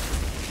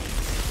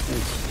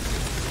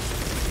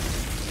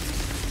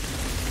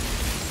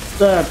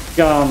 That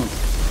gun,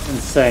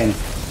 insane,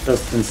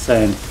 just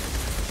insane.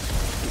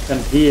 You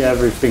can hear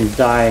everything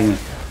dying.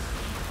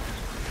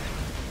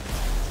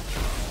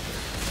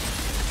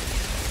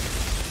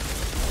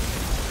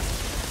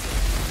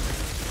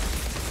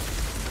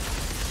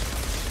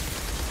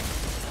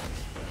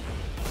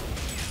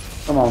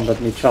 Come on, let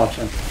me charge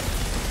him.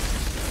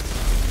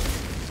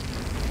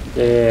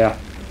 There.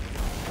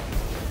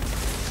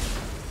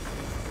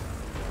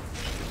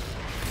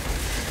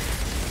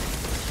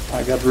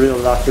 I got real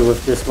lucky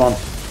with this one.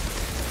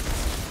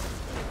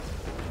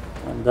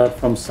 And that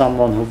from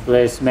someone who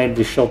plays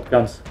mainly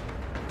shotguns.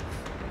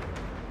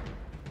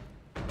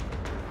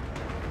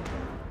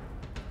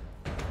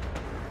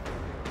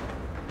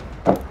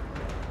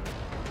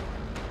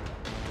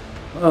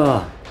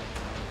 Ah.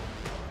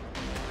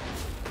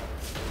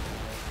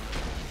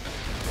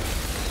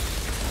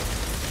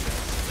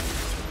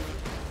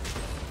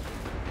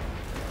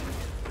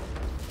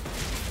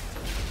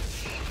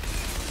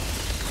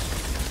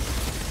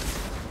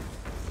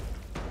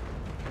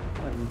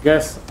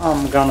 Guess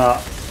I'm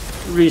gonna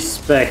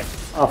respec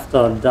after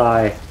I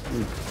die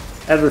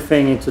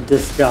everything into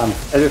this gun,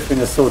 everything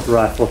assault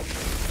rifle.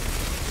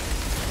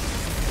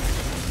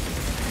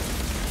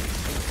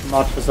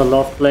 Much as I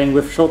love playing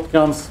with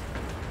shotguns,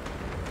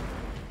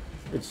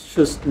 it's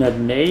just not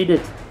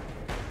needed.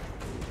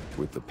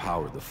 With the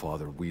power the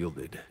father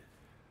wielded,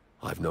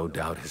 I've no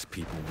doubt his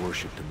people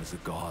worshipped him as a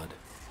god.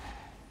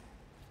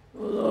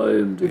 Well, I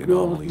am the The god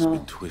anomaly's now.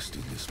 been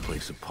twisting this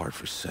place apart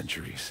for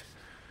centuries.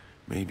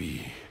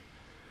 Maybe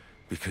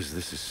because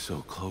this is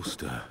so close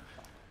to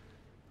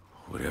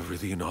whatever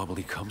the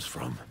anomaly comes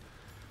from.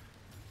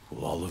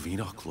 Will all of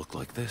Enoch look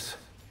like this?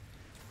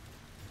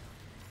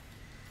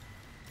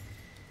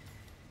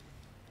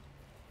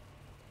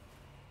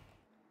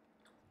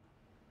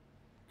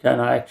 Can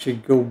I actually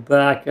go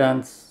back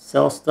and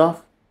sell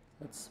stuff?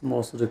 That's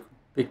most of the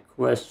big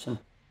question.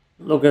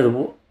 Look at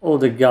all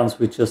the guns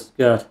we just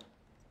got.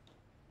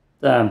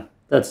 Damn,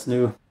 that's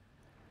new.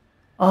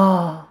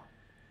 Ah,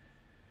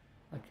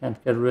 I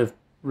can't get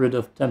rid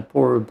of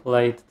temporal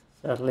plate,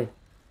 sadly.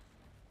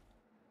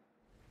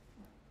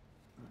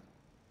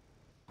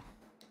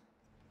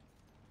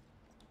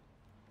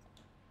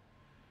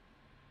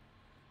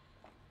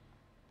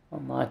 I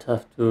might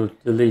have to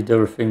delete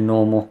everything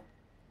normal.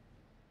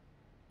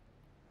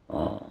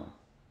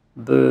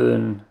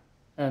 Burn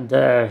and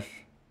dash.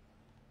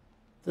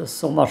 There's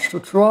so much to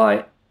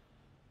try.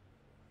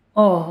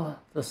 Oh,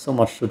 there's so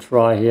much to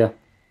try here.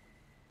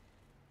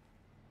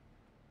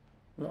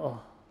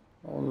 Oh,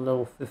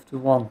 level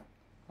 51.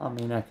 I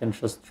mean, I can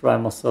just try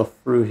myself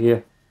through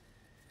here.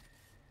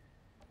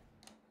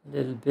 A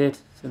little bit,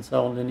 since I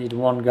only need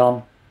one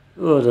gun.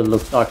 Oh, that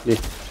looks ugly.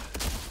 It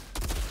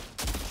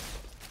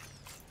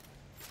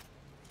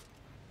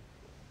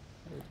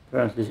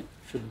apparently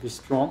should be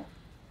strong.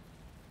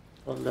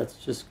 But let's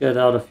just get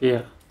out of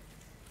here.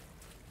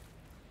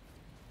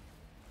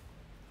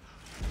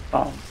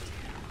 Found.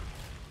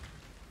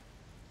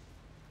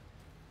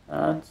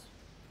 And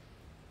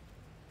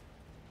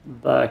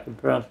back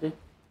apparently.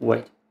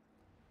 Wait.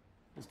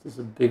 Is this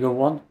a bigger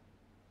one?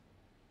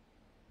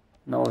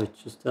 No, it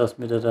just tells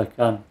me that I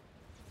can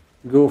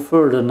go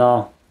further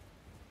now.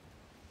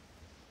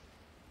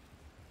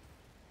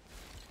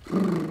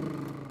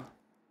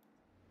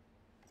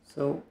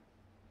 So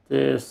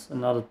there's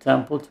another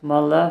temple to my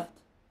left.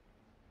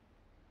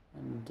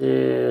 And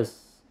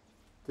there's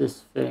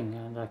this thing,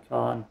 and I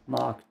can't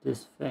mark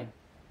this thing.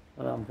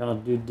 But I'm gonna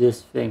do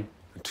this thing.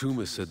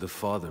 Tuma said the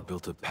father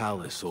built a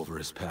palace over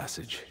his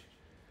passage.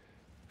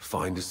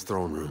 Find his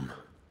throne room.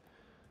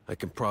 I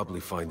can probably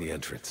find the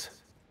entrance.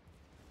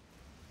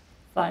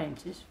 Find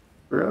his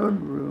throne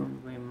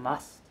room, we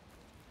must.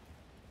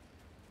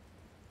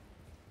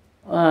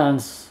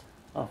 And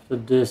after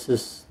this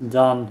is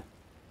done,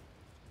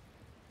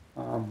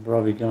 I'm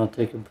probably gonna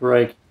take a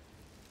break.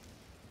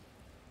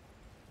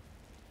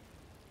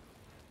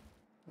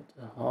 What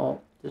the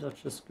hell did I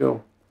just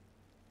go?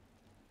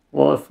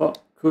 Well, if I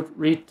could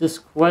read this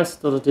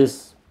quest or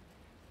this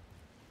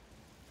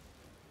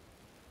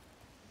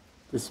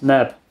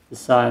map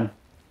design,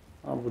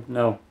 I would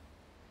know.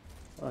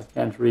 I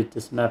can't read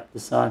this map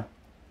design.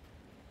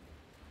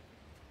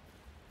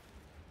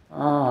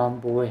 Ah,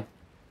 boy.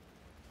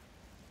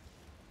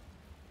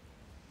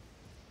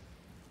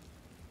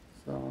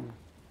 Some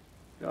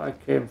guy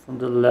came from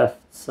the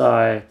left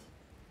side.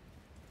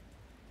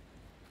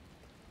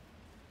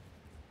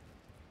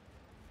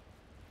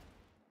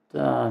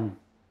 Done.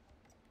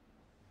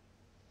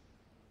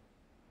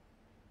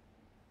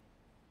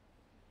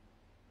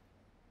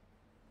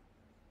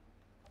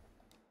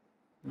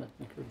 Let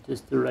me go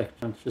this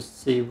direction, just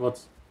see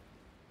what's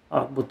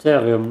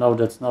Arboretum. No,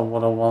 that's not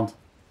what I want.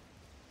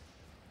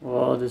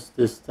 What is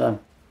this then?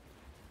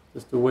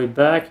 Just the way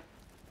back?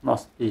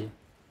 Must be.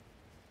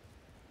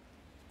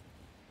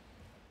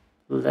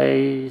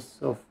 Place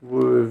of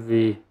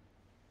worthy.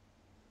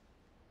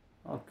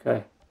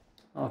 Okay.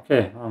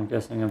 Okay, I'm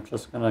guessing I'm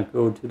just gonna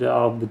go to the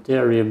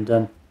Arbitrarium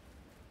then.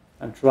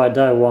 And try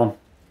that one.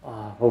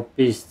 Ah, hope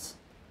beasts.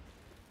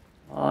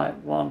 I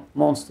want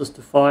monsters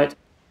to fight.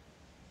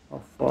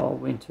 How far are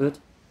we into it?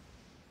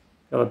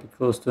 Gotta be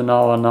close to an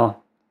hour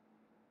now.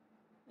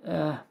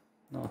 Yeah,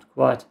 not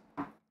quite.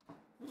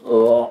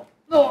 Oh,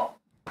 no!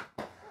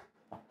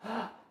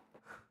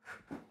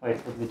 Wait,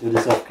 let me do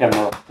this off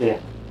camera. Yeah,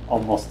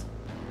 almost.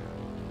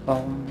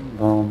 Boom,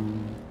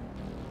 boom.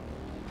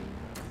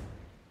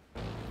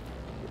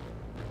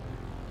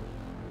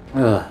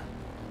 Ugh.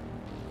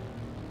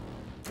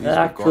 These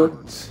are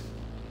gardens.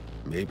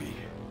 Maybe.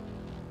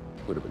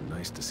 Would have been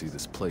nice to see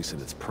this place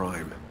in its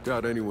prime.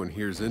 Doubt anyone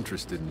here's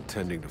interested in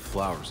tending to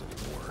flowers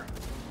anymore.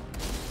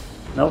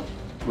 Nope,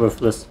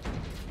 worthless.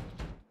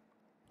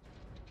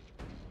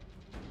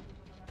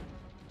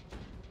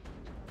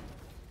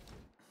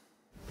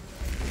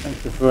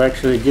 Thank you for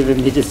actually giving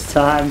me this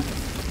time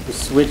to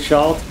switch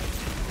out.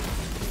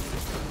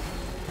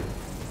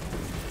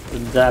 The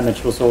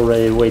damage was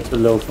already way too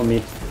low for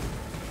me.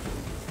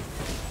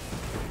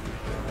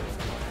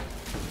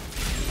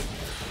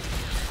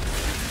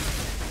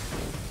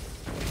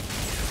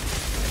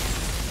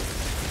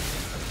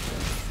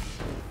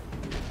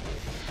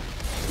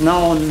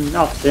 No,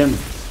 not him.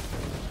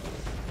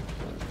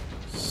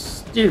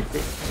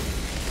 Stupid.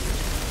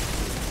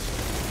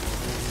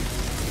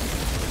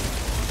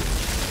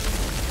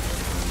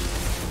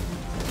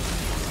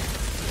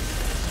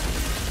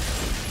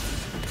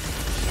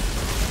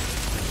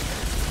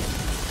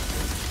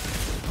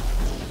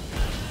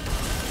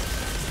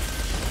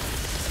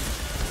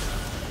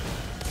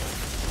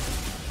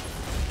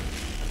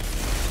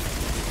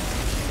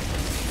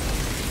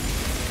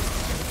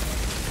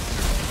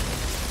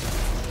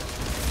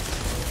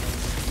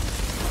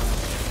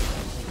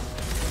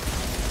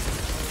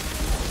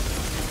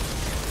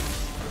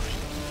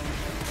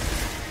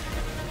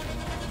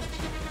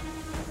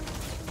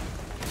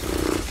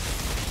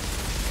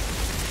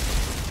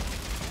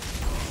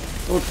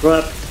 Oh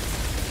crap.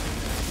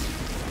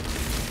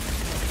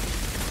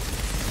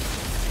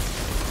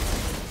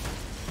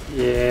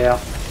 Yeah.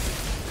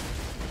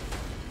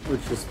 We're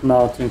just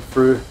melting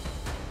through.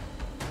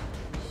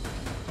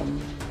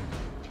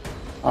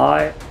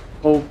 I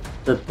hope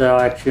that there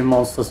are actually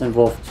monsters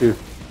involved too.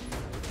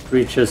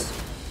 Creatures.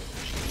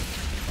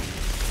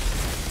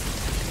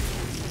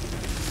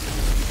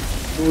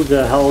 Who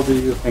the hell do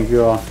you think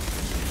you are?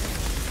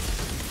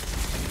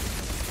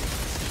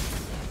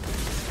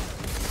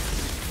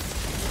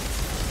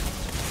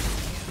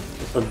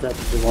 I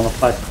definitely want to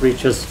fight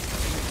creatures.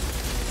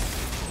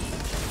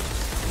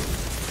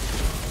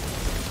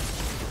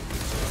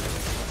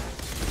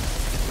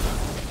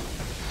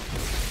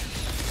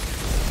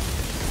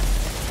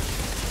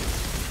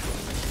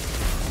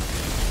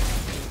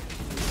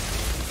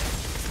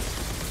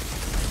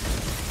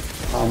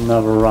 I'm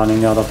never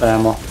running out of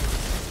ammo.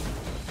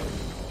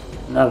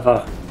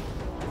 Never.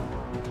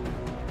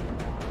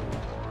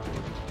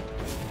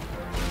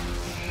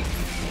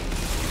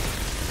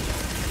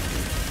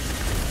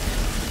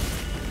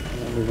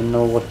 I don't even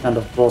know what kind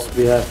of boss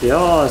we have here.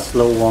 Oh, a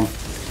slow one.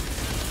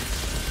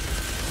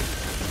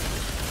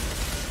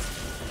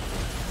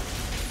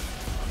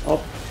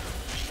 Oh.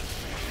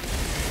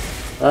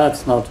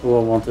 That's not who I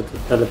wanted to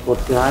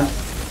teleport behind.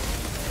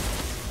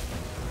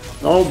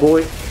 Oh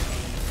boy.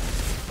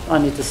 I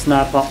need to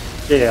snap up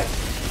there.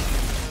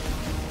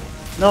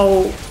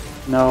 No.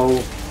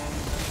 No.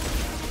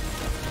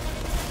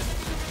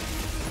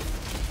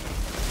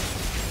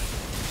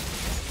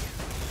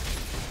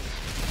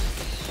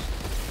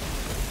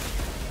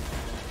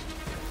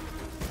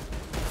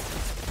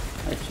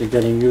 Actually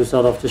getting use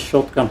out of the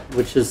shotgun,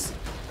 which is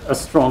a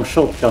strong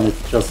shotgun. It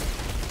just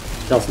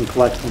doesn't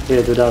quite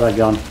compare to the other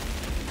gun.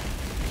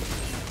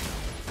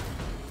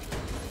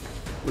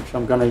 Which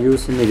I'm gonna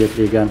use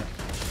immediately again.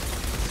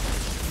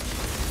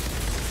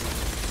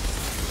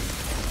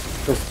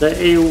 Because the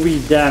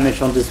AoE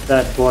damage on this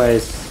bad boy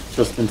is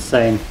just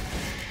insane.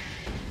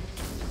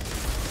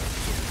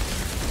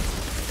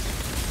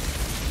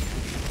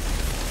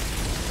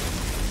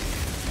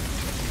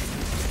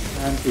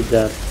 And he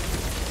dead.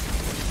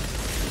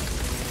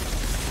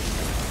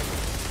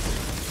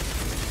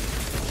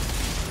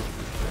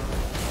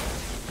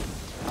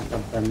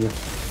 Damn you.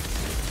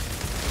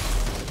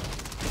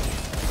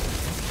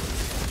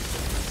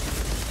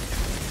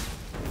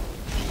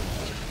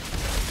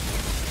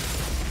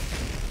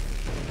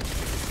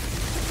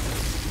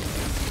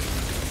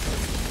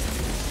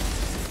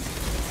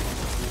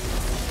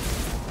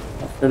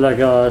 I feel like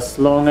as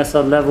long as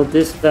I level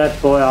this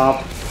bad boy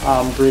up,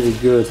 I'm pretty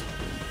good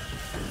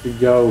to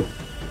go.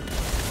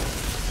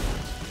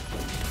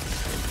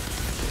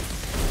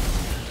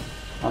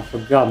 I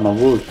forgot my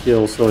wood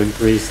kill also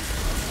increased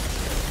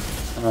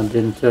and I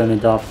didn't turn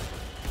it up.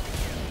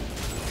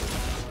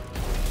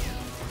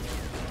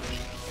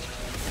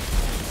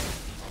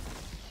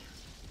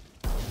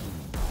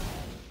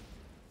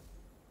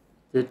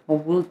 bit more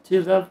wood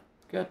till I've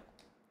got...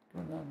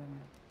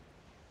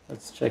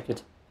 Let's check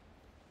it.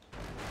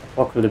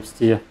 Apocalypse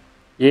tier.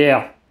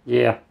 Yeah,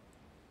 yeah.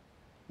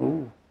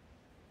 Ooh.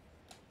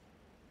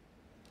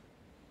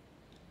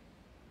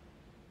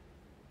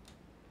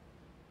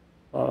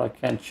 Well, I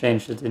can't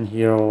change it in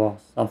here or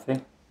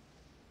something.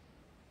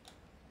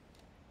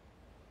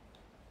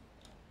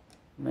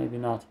 Maybe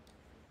not.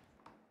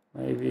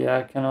 Maybe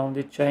I can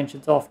only change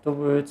it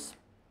afterwards.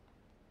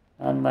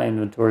 And my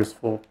inventory is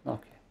full.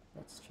 Okay,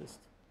 let's just...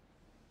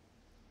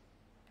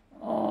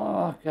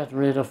 Oh, get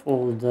rid of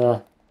all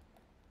the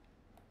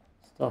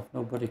stuff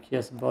nobody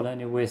cares about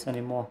anyways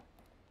anymore.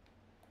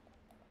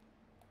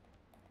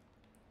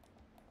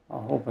 I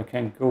hope I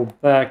can go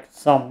back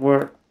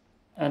somewhere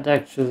and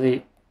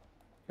actually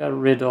get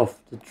rid of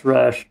the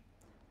trash.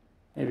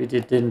 Maybe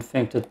they didn't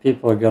think that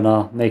people are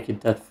gonna make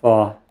it that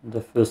far in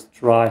the first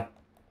try.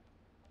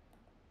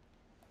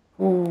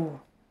 Ooh.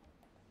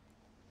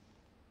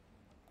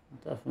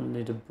 Definitely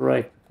need a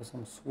break because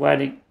I'm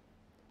sweating.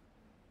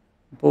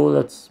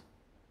 Bullets.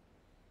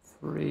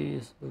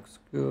 Freeze. Looks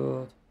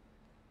good.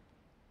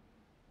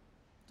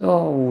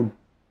 Oh.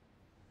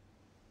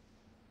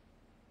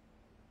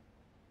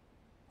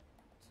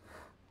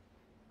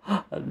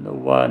 I don't know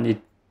why I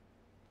need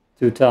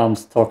 2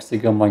 times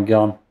toxic on my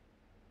gun.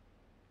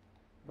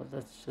 But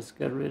let's just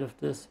get rid of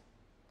this.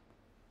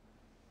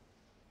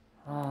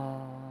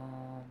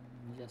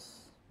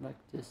 Yes, like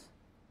this.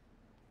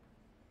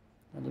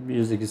 And the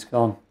music is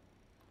gone.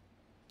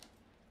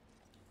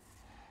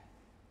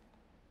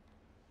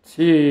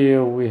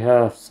 Here we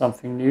have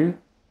something new.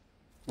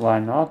 Why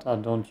not? I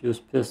don't use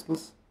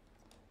pistols.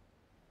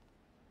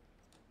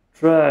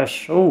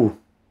 Trash. Oh.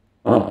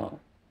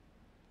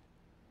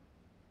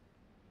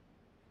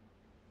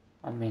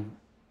 I mean,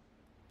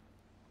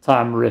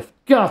 time rift.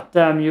 God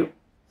damn you.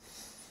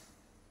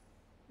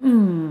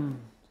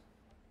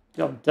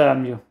 God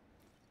damn you.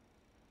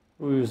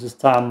 Who uses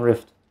time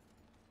rift?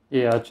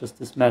 Yeah, I just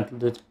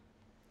dismantled it.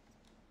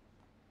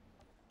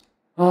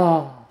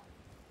 Ah,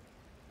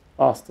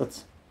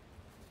 bastards.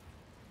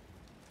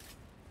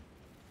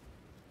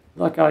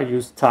 Like I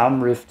use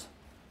time rift.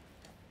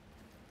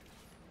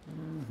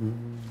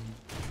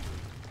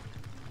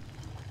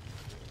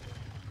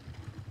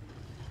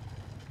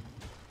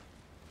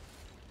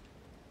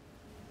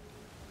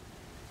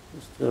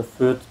 Is there a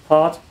third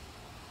part?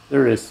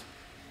 There is.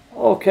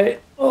 Okay.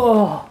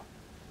 Oh.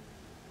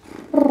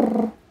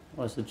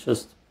 Or is it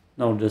just...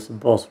 No, there's a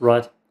boss,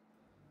 right?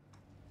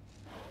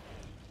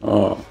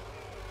 Oh.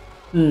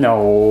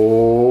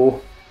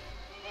 No.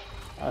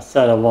 I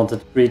said I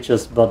wanted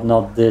creatures, but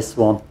not this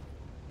one.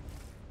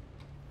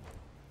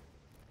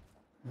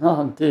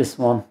 Not this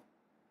one.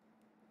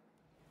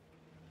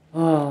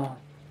 Oh.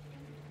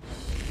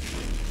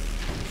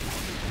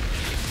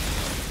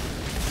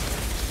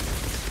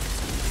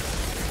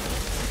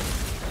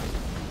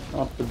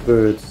 Not the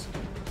birds.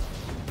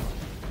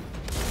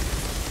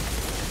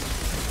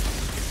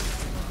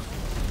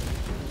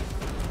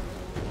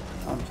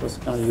 I'm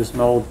just gonna use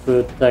my old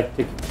bird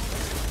tactic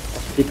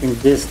of keeping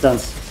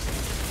distance.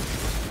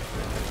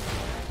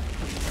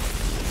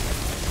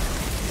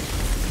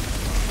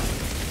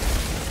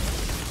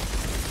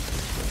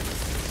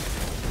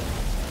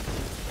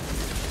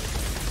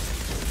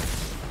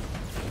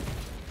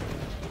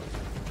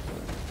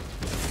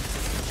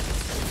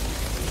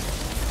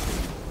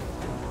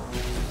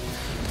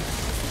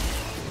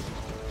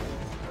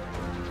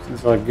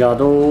 Since I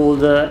got all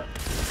the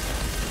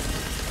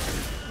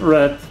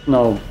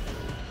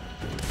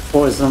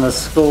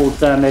poisonous skull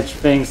damage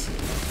things.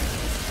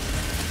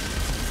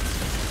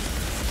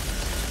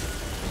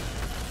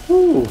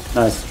 Ooh,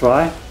 nice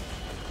try.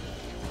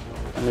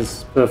 And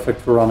it's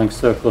perfect for running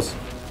circles.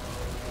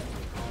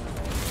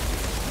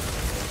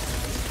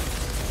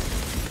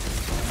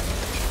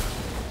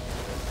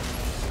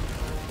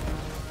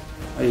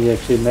 Oh, you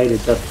actually made it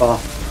that far.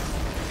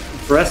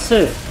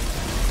 Impressive!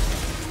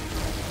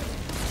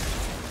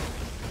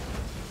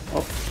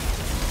 Oh.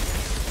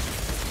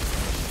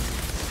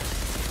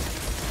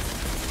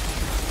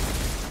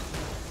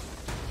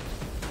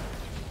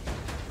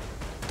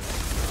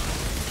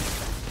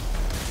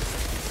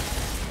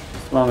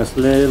 As long as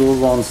little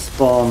ones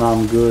spawn,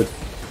 I'm good.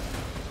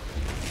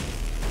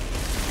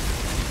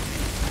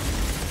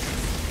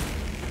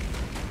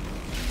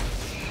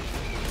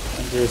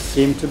 And they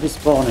seem to be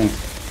spawning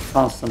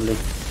constantly.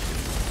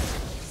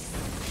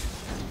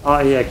 Oh,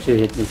 he actually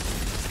hit me.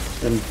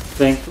 Didn't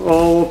think,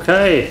 oh,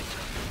 okay.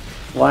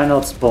 Why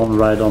not spawn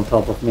right on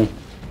top of me?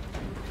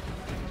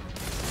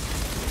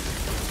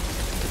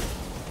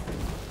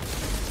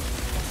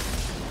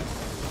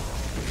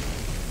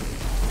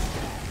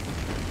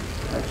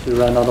 Actually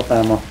ran out of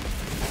ammo.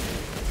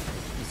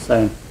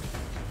 Insane.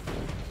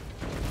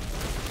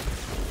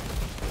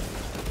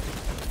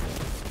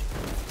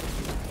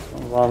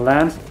 Will I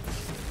land?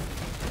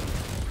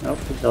 Nope,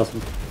 it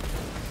doesn't.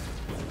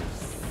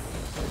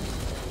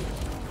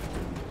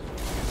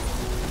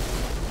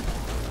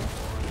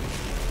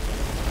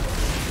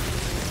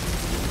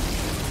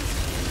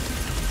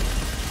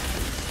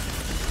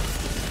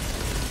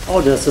 Oh,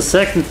 there's a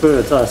second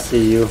bird. I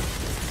see you.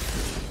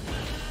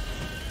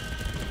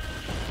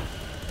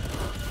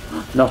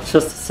 Not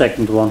just the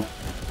second one.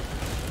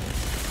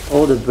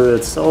 Oh, the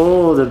birds.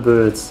 Oh, the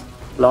birds.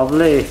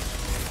 Lovely.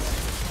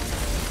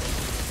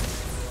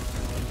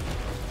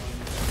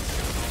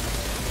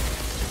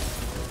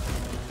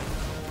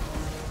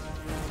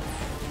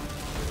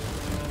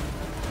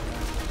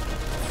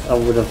 I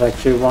would have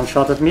actually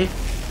one-shotted me.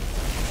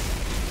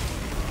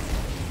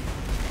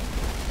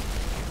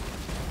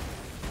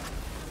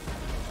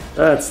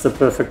 That's the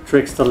perfect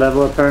Trickster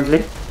level apparently.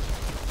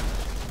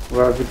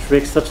 Where every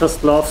Trickster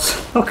just loves.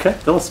 Look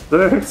at those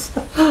birds.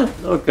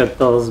 Look at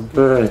those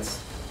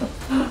birds.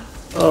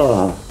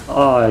 Oh,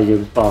 oh,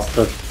 you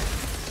bastard.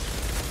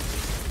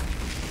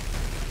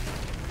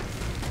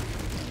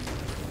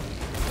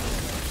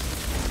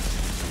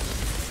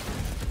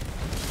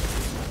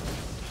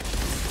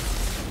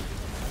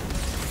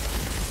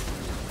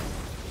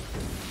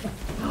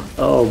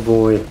 Oh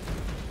boy.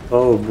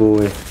 Oh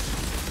boy.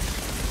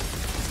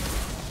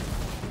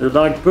 You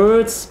like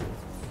birds?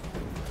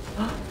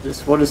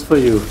 This one is for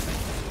you.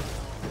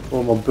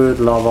 For my bird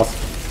lovers.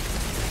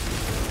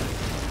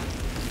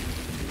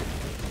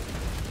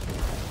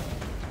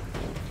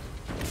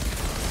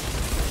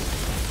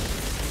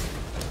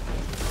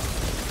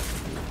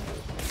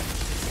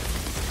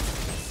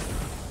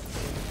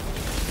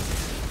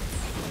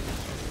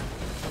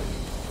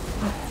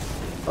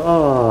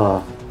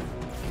 Oh.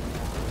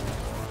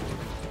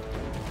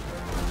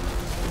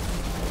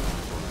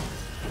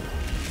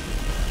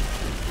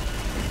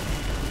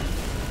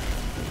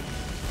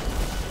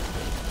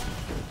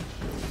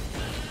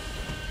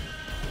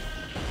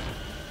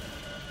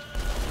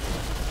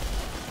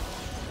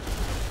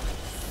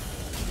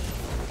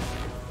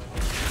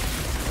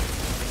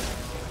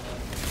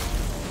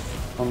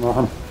 Come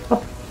on.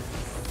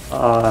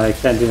 I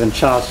can't even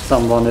charge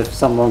someone if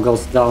someone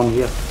goes down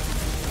here.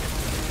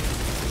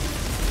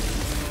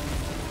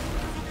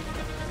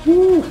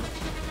 Woo.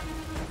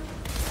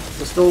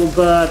 Just all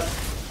bad.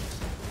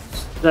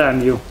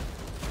 Damn you.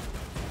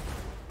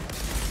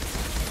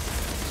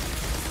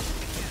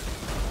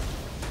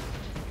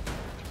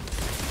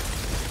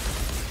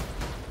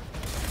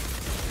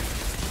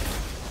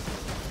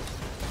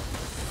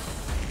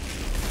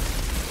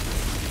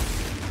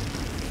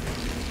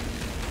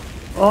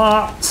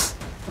 Oh.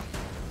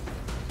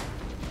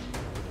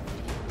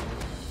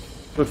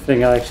 Good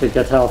thing I actually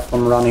get health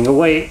from running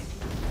away.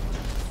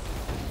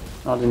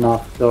 Not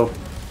enough though.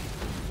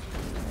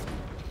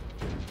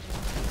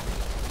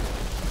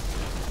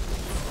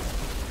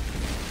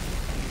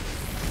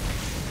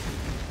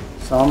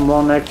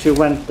 Someone actually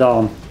went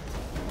down.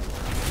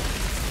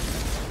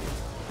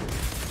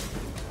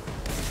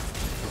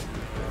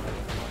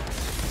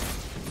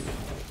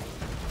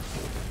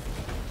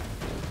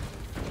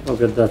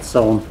 Look at that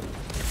zone.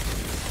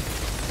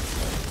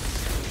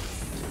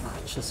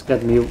 Just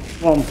get me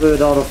one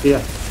bird out of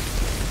here.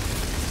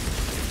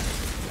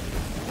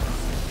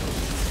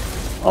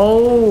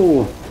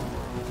 Oh!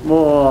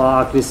 More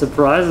ugly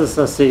surprises,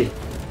 I see.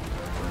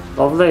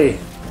 Lovely.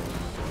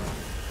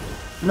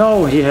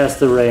 No, he has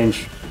the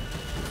range.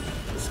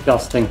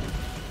 Disgusting.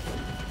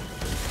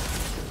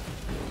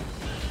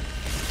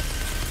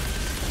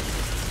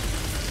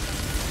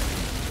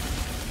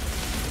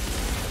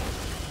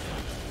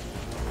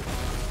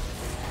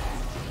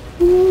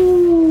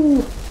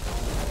 Ooh.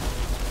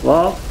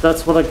 Well,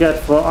 that's what I get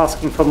for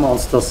asking for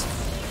monsters.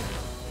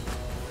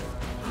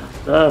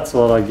 That's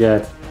what I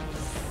get.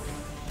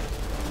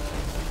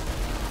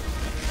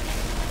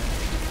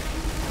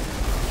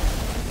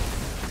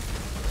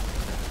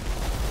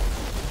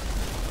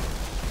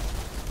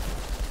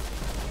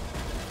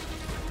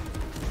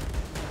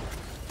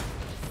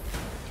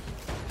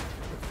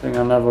 I think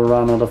I never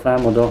run out of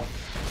ammo though.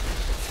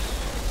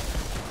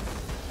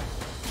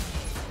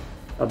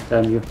 God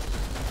damn you.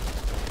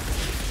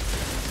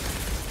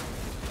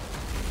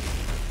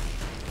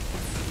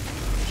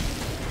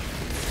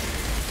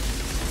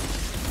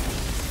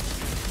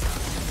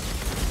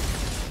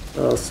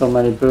 So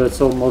many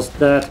birds almost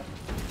dead.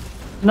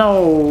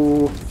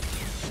 No!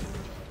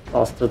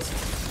 Bastards.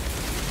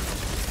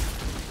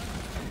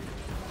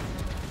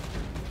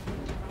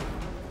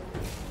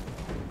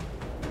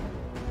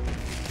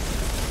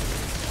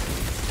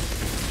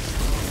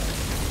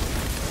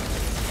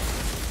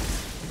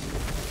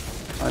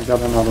 I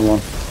got another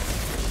one.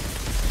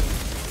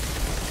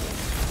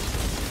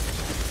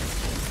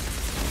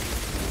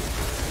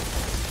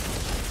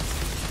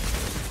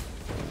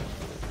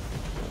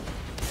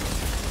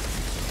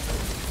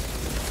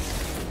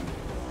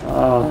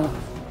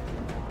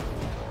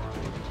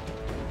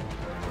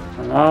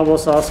 And I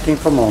was asking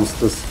for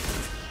monsters.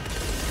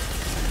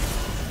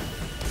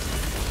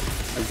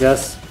 I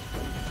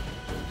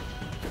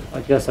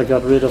guess I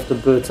got rid of the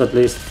birds at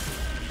least.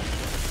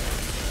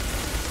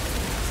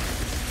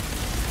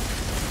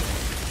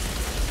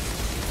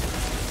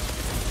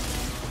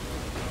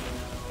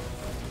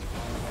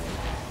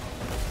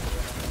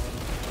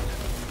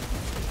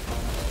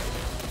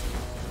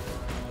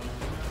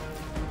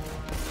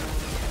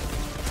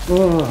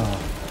 Oh.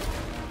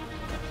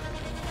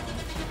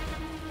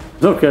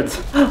 Look at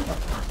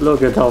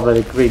look at how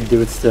many green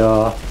dudes there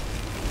are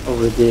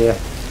over there.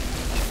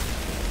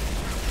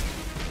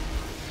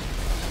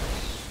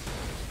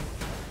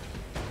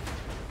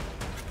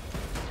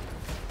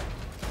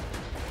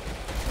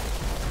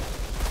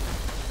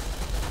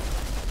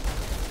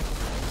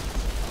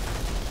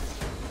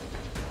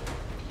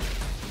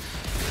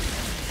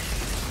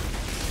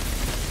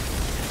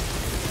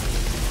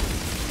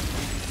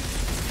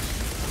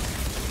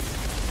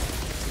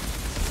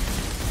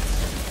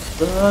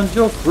 Burn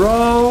your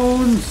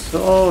crowns!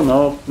 Oh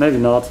no, maybe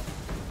not.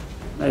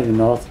 Maybe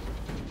not.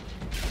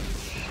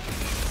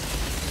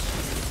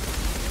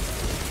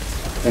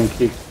 I think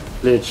he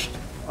glitched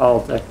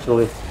out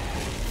actually.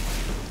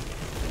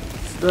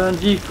 Burn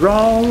the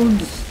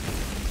crowns!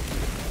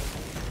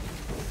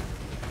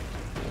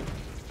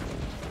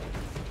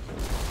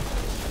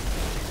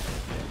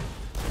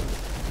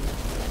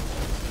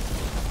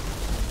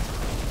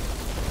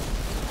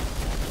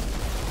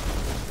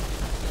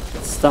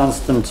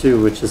 Stuns them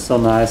too, which is so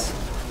nice.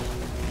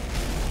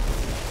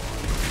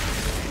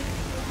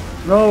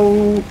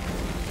 No!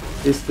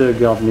 He still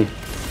got me.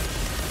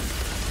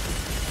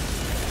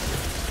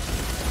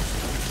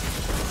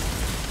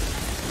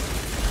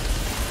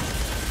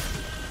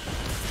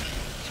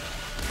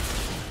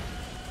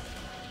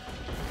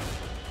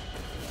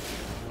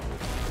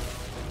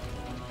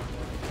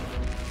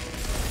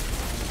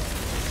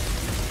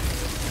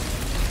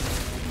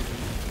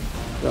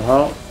 The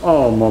hell?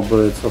 Oh, more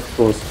bullets, of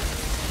course.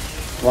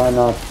 Why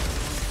not?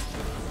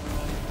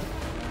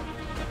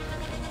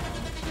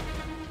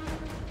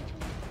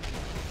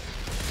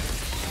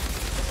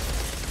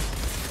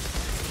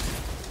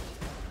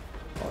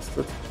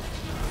 Bastard.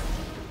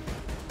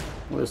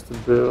 Where's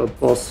the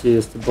boss?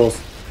 Here's the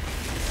boss.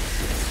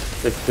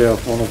 Take care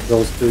of one of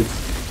those dudes.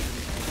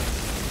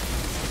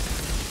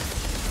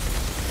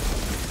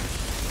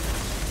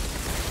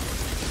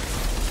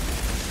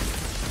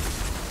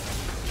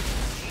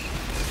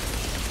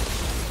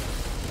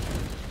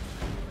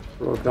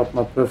 Broke up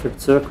my perfect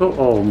circle.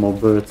 Oh, more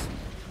birds.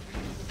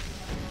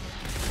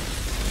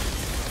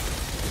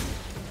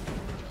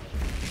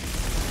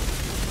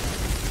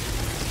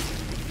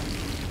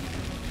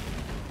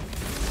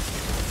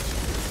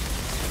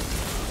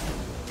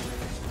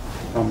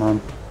 Come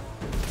on.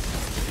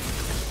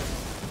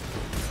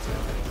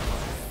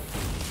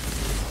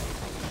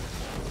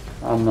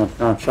 I'm not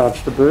gonna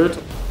charge the bird.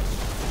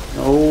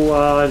 No,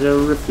 I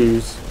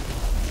refuse.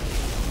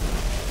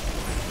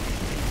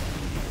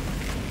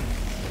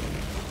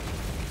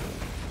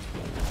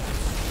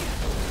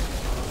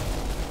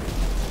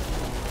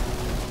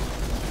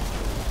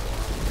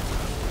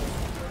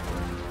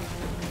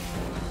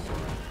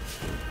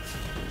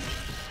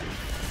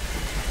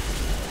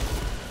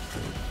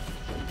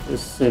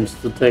 This seems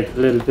to take a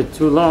little bit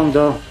too long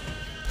though.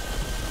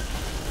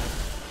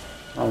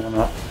 I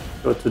wanna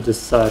go to this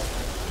side.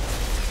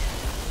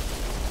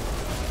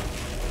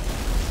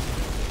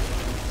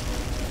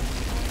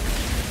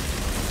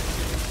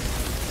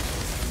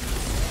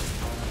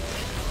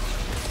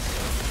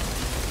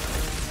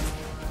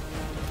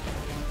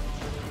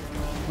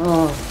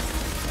 Oh.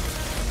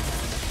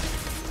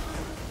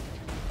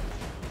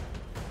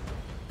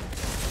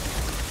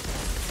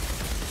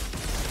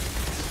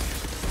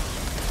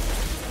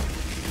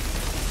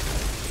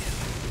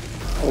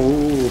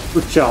 Oh,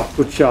 good job,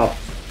 good job.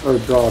 Oh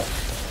god.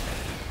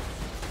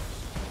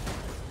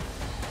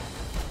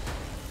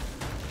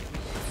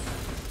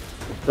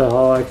 What the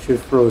hell actually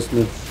froze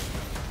me? I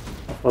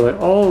thought like,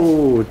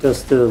 oh, there's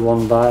still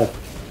one life.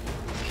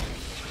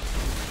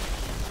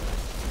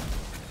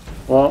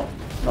 Well,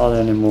 not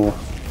anymore.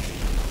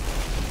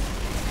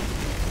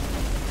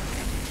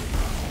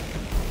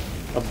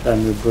 God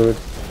damn you, bird.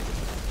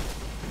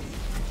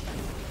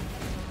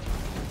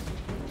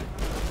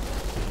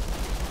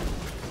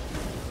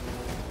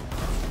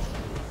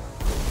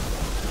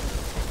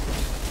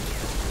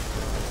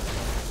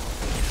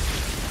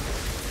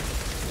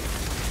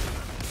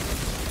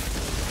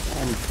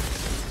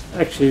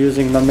 Actually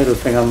using my middle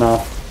finger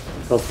now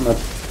because my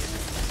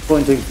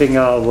pointing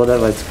finger or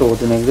whatever it's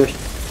called in English,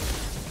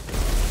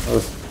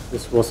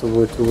 this was a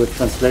word-to-word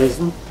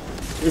translation,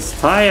 is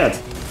tired,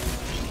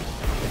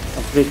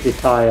 completely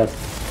tired.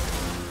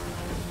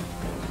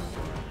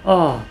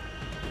 Oh.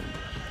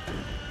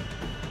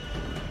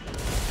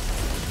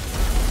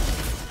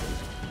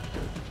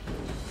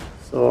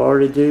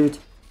 Sorry dude,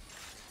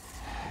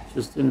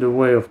 just in the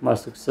way of my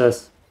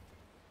success.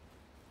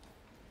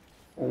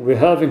 We're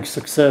having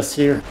success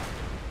here.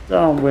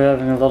 Damn, we're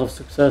having a lot of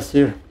success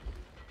here.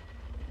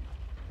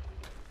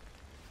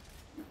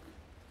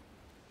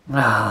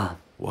 Ah.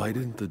 Why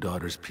didn't the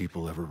daughter's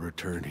people ever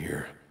return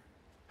here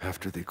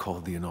after they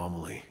called the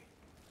anomaly?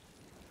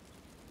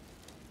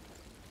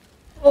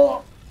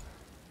 Oh.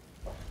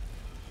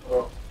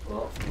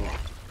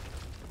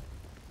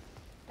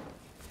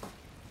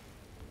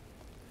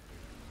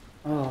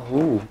 Oh,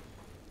 ooh.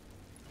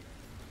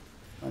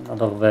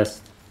 Another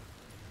vest.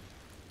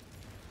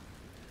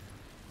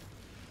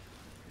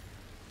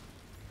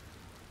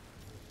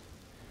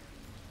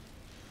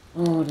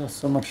 Oh, there's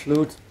so much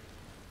loot.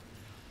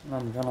 And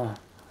I'm gonna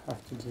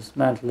have to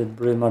dismantle it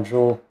pretty much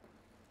all.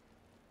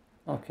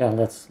 Okay,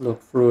 let's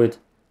look through it.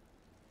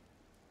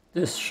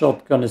 This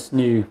shotgun is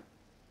new.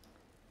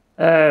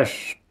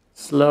 Ash,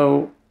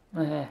 slow.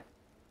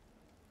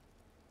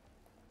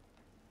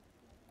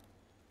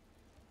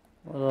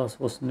 What else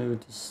was new?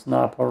 The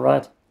sniper,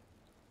 right?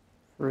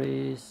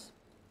 Freeze.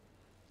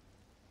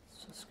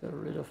 Let's just get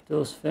rid of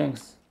those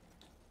things.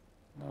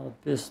 Another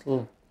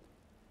pistol.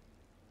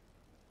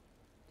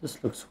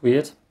 This looks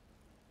weird.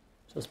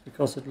 Just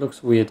because it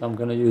looks weird, I'm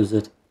gonna use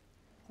it.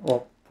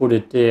 Or put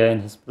it there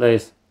in his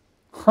place.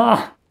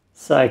 Ha!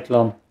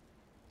 Cyclone.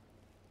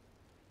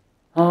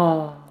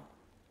 Ah.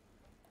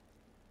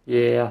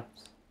 Yeah.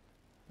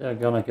 They're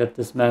gonna get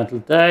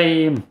dismantled.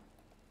 Damn!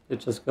 It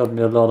just got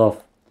me a lot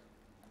of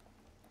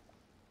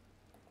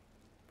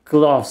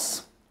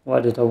gloves.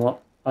 Why did I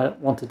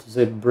wanted to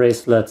say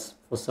bracelets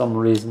for some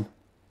reason.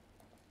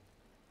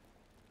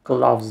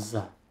 Gloves.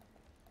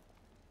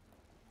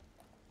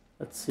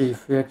 Let's see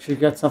if we actually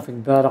get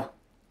something better.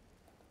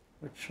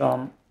 Which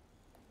I'm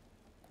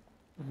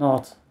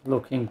not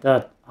looking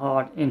that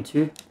hard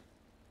into.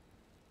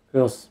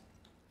 Because,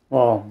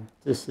 well,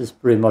 this is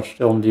pretty much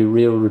the only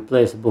real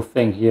replaceable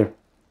thing here.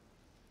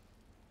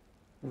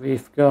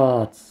 We've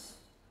got...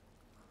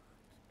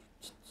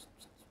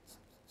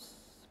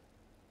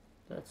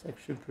 That's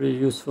actually pretty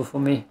useful for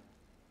me.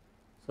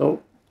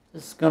 So,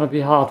 this is gonna be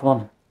a hard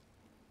one.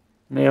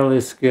 Melee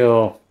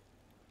skill.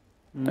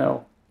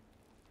 No.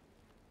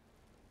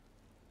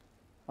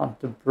 Hunt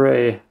the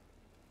prey.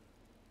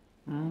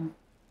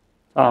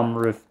 Time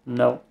rift.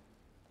 No.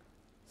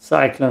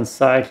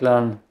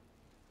 Cyclone.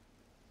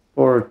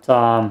 Board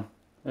time.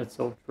 It's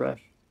all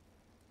trash.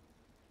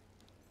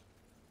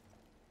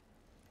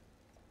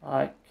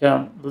 I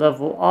can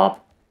level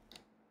up.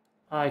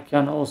 I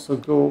can also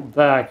go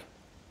back.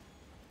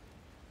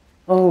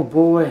 Oh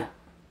boy.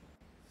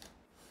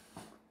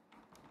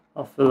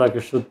 I feel like I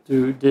should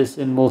do this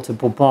in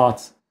multiple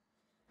parts.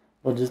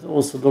 But it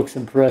also looks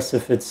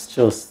impressive. It's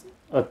just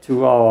a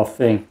 2-hour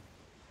thing.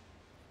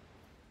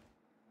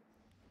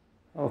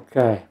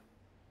 Okay.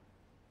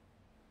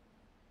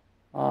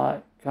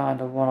 I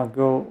kind of want to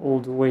go all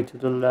the way to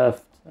the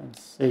left and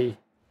see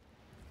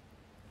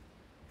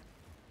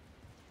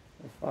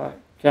if I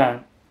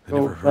can I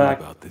go never heard back.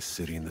 about this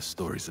city in the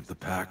stories of the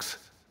packs.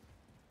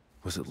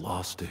 Was it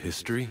lost to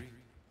history?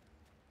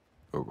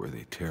 Or were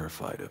they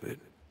terrified of it?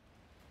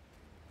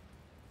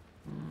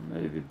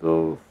 Maybe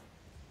both.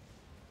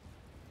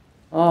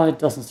 Oh, it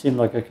doesn't seem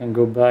like I can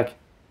go back.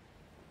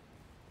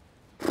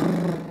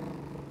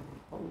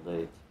 How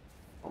late?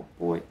 Oh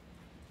boy.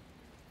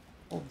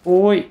 Oh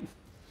boy.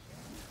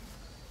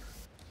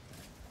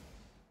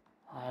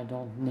 I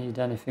don't need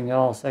anything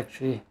else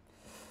actually.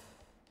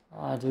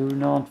 I do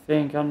not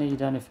think I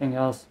need anything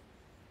else.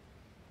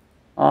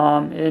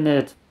 I'm in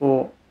it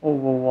for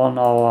over 1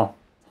 hour.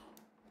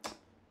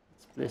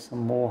 Let's play some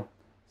more.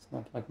 It's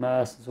not like my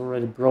ass is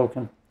already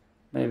broken.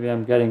 Maybe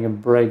I'm getting a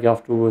break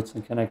afterwards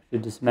and can actually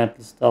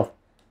dismantle stuff.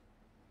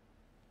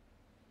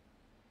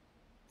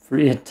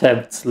 3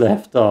 attempts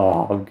left.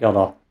 Oh, can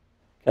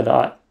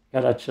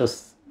I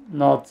just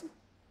not?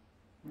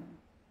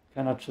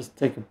 Can I just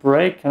take a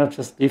break? Can I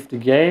just leave the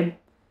game?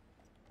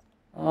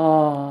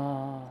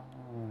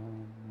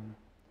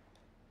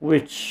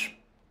 Which?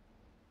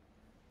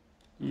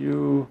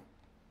 You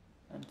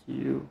and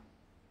you.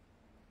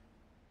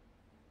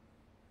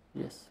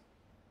 Yes.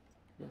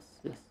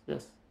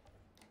 Yes.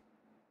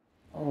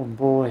 Oh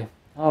boy.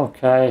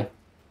 Okay.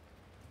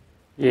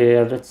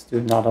 Yeah, let's do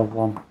another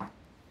one.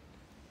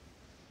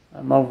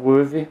 Am I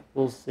worthy?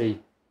 We'll see.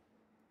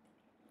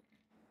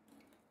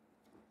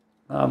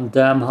 I'm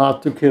damn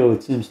hard to kill,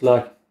 it seems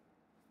like.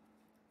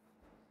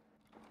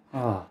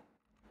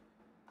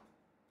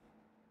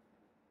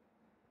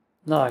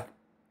 Like,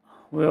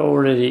 we're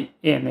already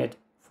in it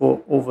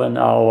for over an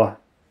hour.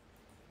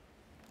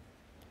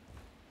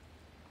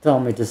 Tell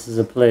me this is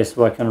a place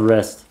where I can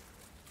rest.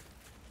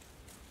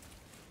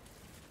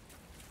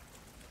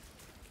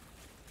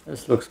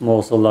 This looks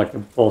more so like a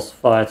boss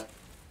fight.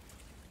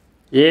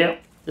 Yeah,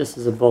 this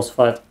is a boss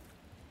fight.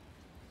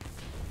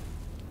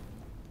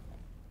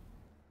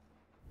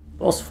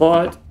 Boss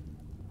fight.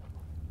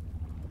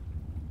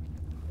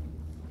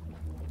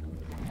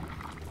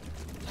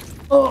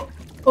 Oh.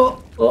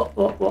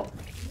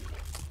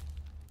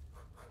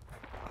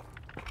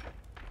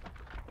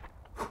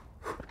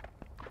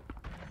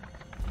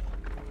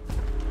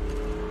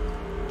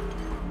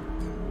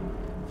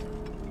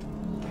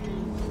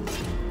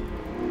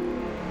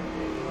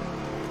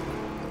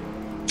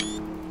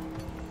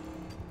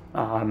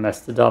 I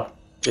messed it up.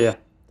 Yeah,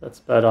 that's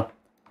better.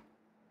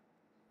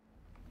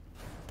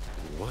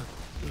 What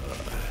the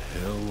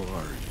hell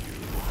are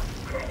you?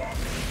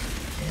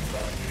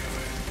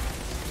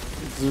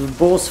 It's a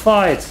boss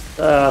fight.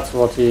 That's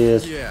what he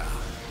is. Yeah,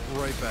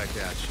 right back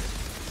at you.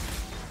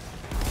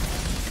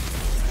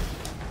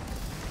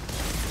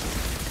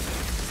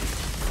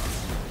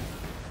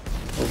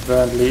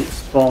 Bradley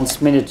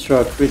spawns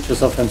miniature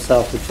creatures of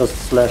himself to just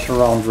slash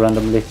around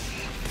randomly.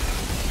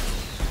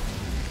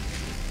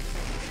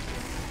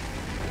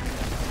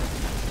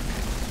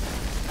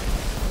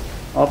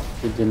 Oh,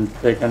 he didn't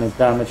take any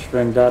damage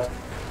during that.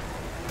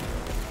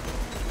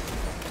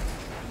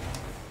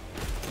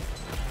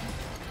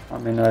 I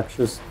mean, I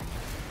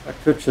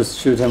could just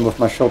shoot him with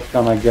my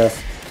shotgun, I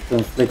guess, to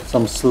inflict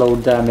some slow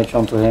damage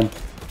onto him.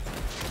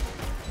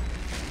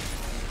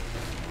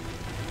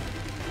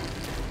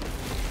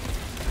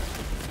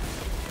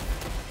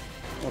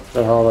 What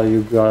the hell are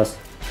you guys?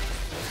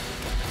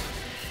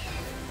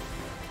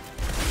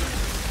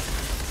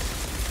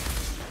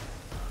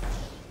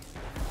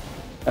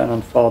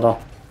 Cannon fodder.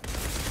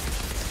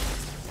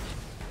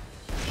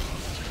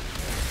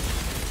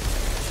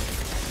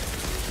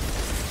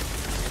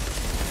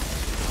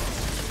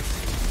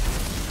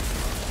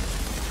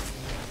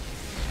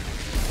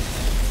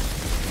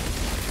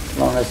 As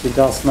long as he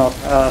does not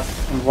have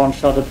a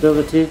one-shot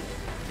ability,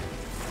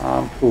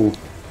 I'm cool.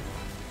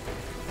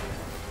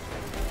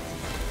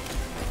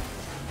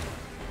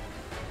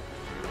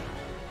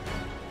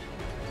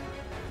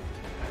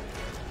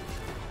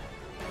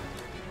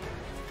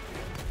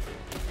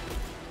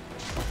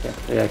 Okay,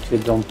 they actually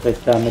don't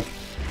take damage.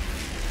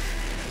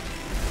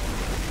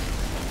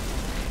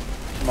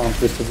 Come on,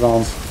 please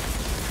advance.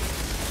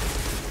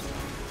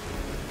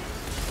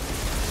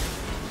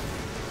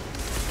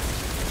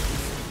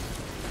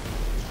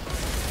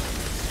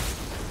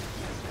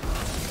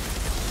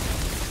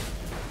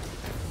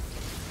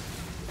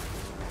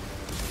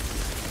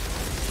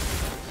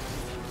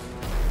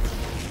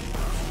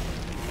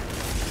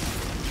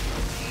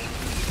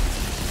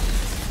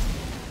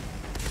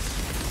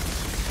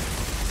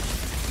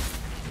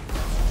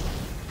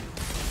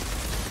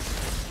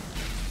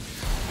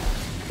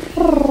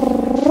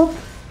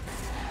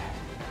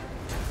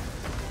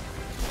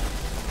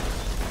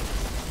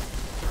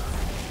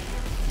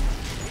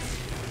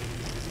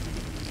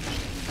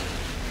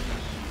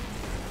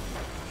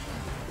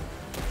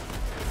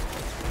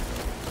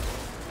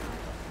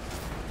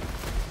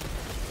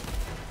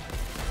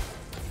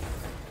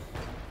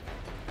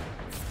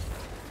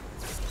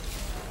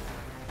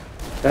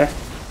 Okay.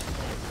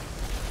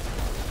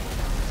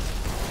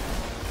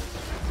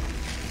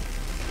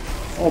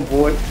 Oh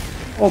boy.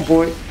 Oh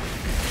boy.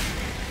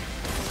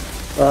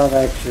 That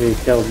actually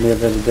killed me a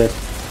little bit.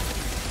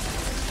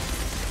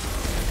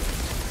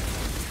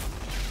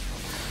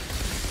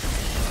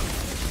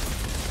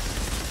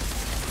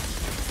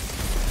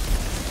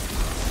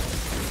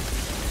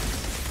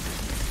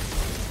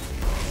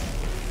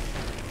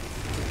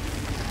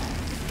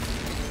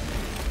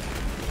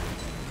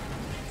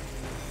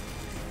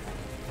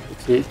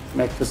 Did he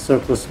make the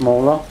circle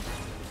smaller?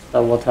 Is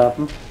that what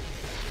happened?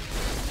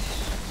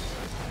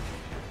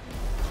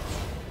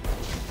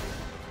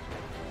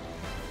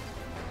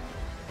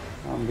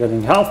 I'm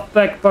getting health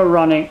back by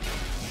running.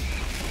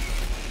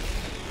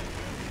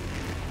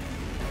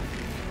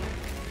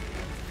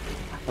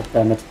 God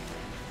damn it.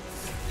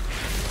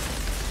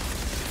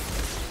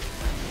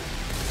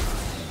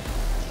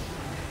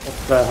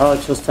 What the hell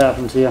just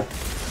happened here?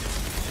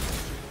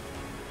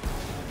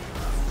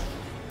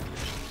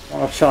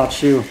 I'll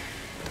charge you.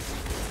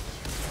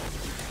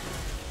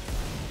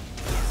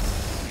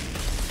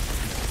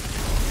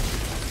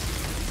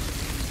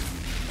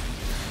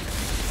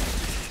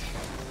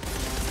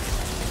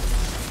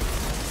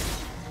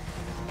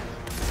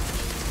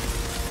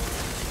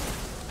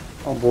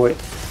 Oh boy,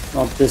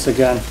 not this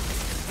again.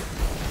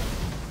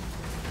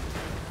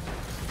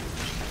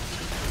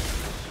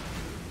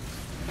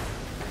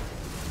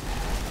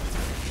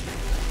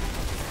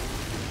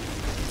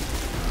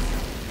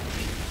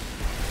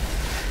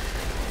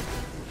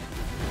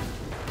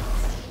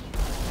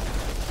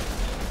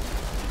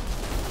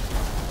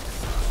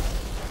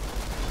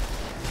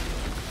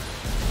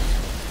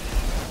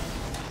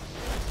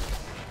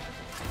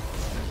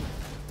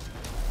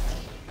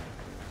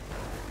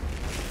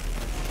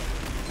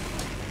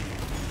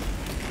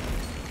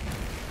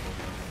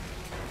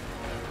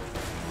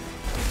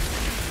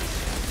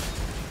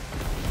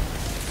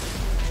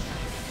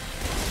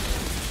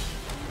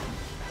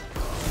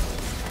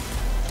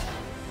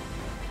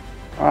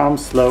 I'm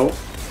slow.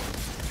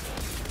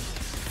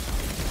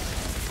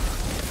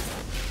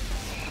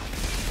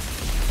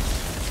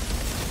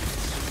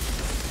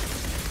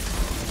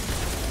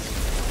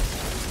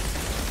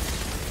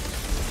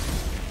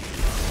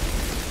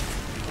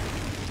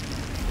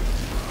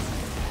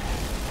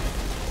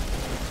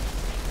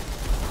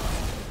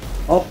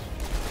 Oh.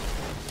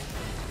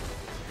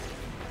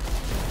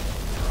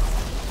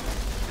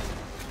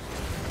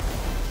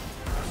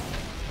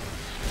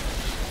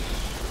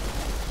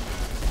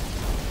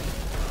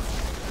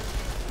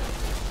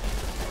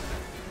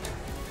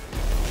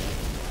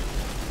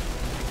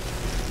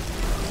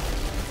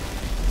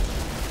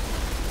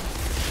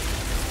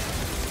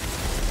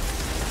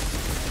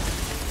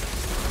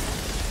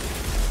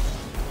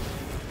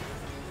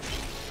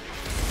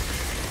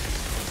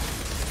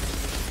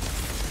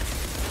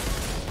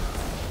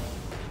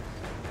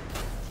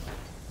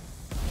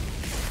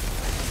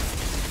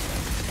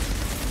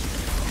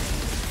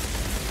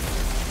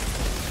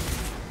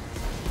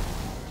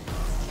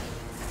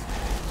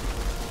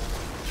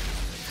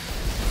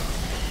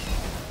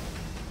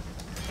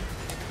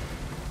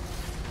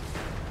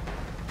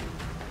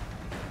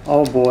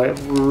 Oh boy,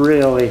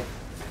 really?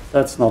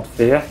 That's not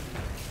fair.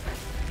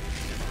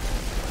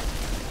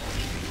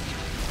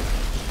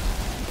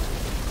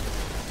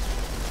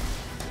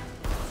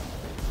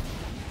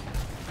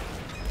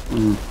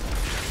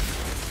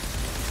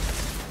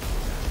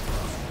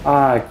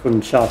 Ah, I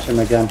couldn't charge him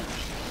again.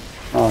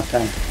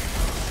 Okay.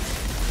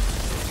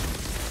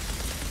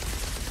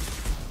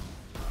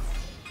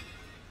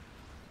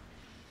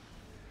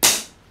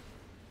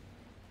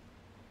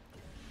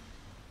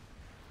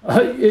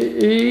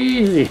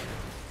 Easy.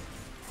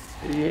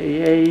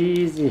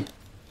 Easy.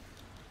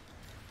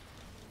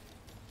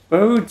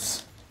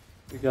 Boots.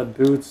 We got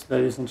boots,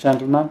 ladies and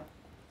gentlemen.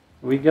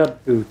 We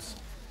got boots.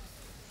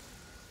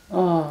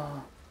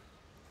 Oh.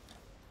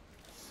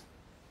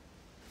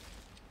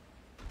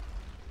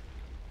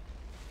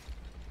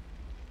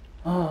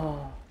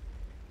 Oh.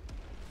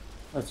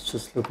 Let's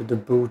just look at the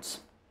boots.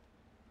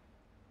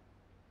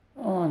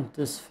 Oh, and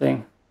this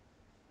thing.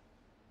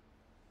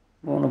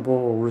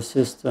 Vulnerable,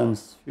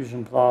 resistance,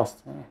 fusion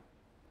blast.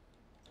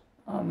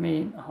 I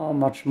mean, how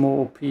much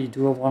more OP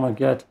do I want to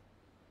get?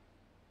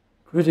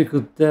 Critical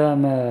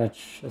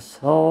damage,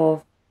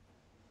 assault.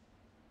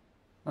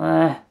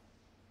 I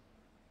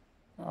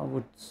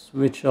would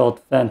switch out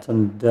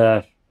Phantom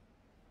Dash.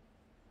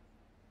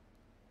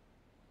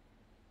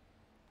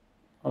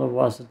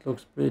 Otherwise it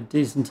looks pretty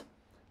decent,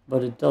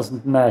 but it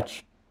doesn't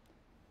match.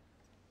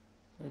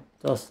 It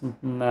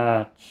doesn't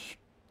match.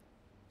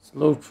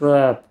 Slow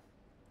trap.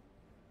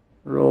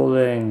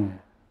 Rolling.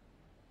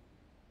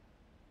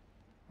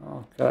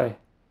 Okay.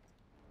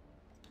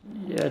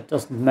 Yeah, it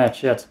doesn't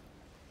match yet.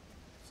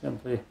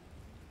 Simply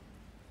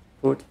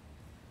put.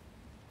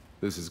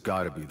 This has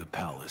got to be the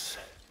palace.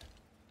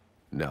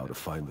 Now to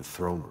find the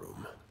throne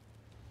room.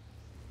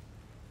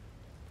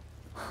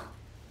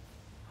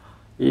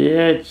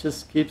 Yeah, it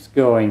just keeps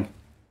going.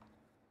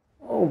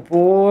 Oh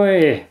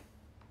boy.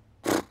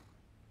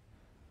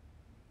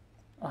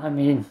 I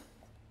mean,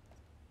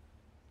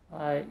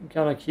 I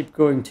gotta keep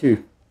going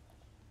too.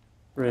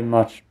 Pretty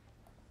much.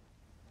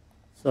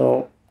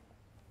 So,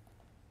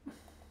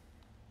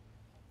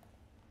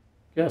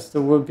 guess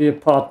there will be a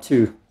part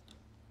 2.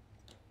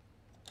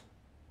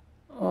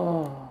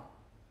 Oh.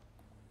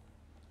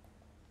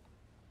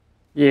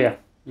 Yeah.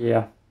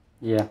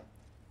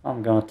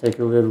 I'm gonna take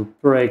a little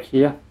break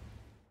here.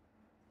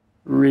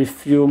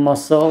 Refuel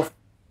myself.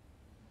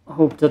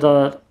 Hope that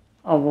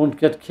I won't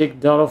get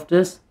kicked out of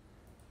this.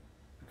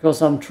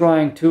 Because I'm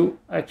trying to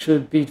actually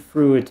beat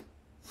through it.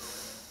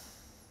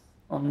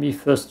 On me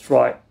first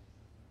try.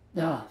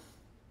 Yeah.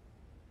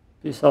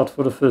 Peace out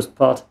for the first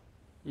part.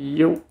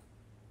 Yo.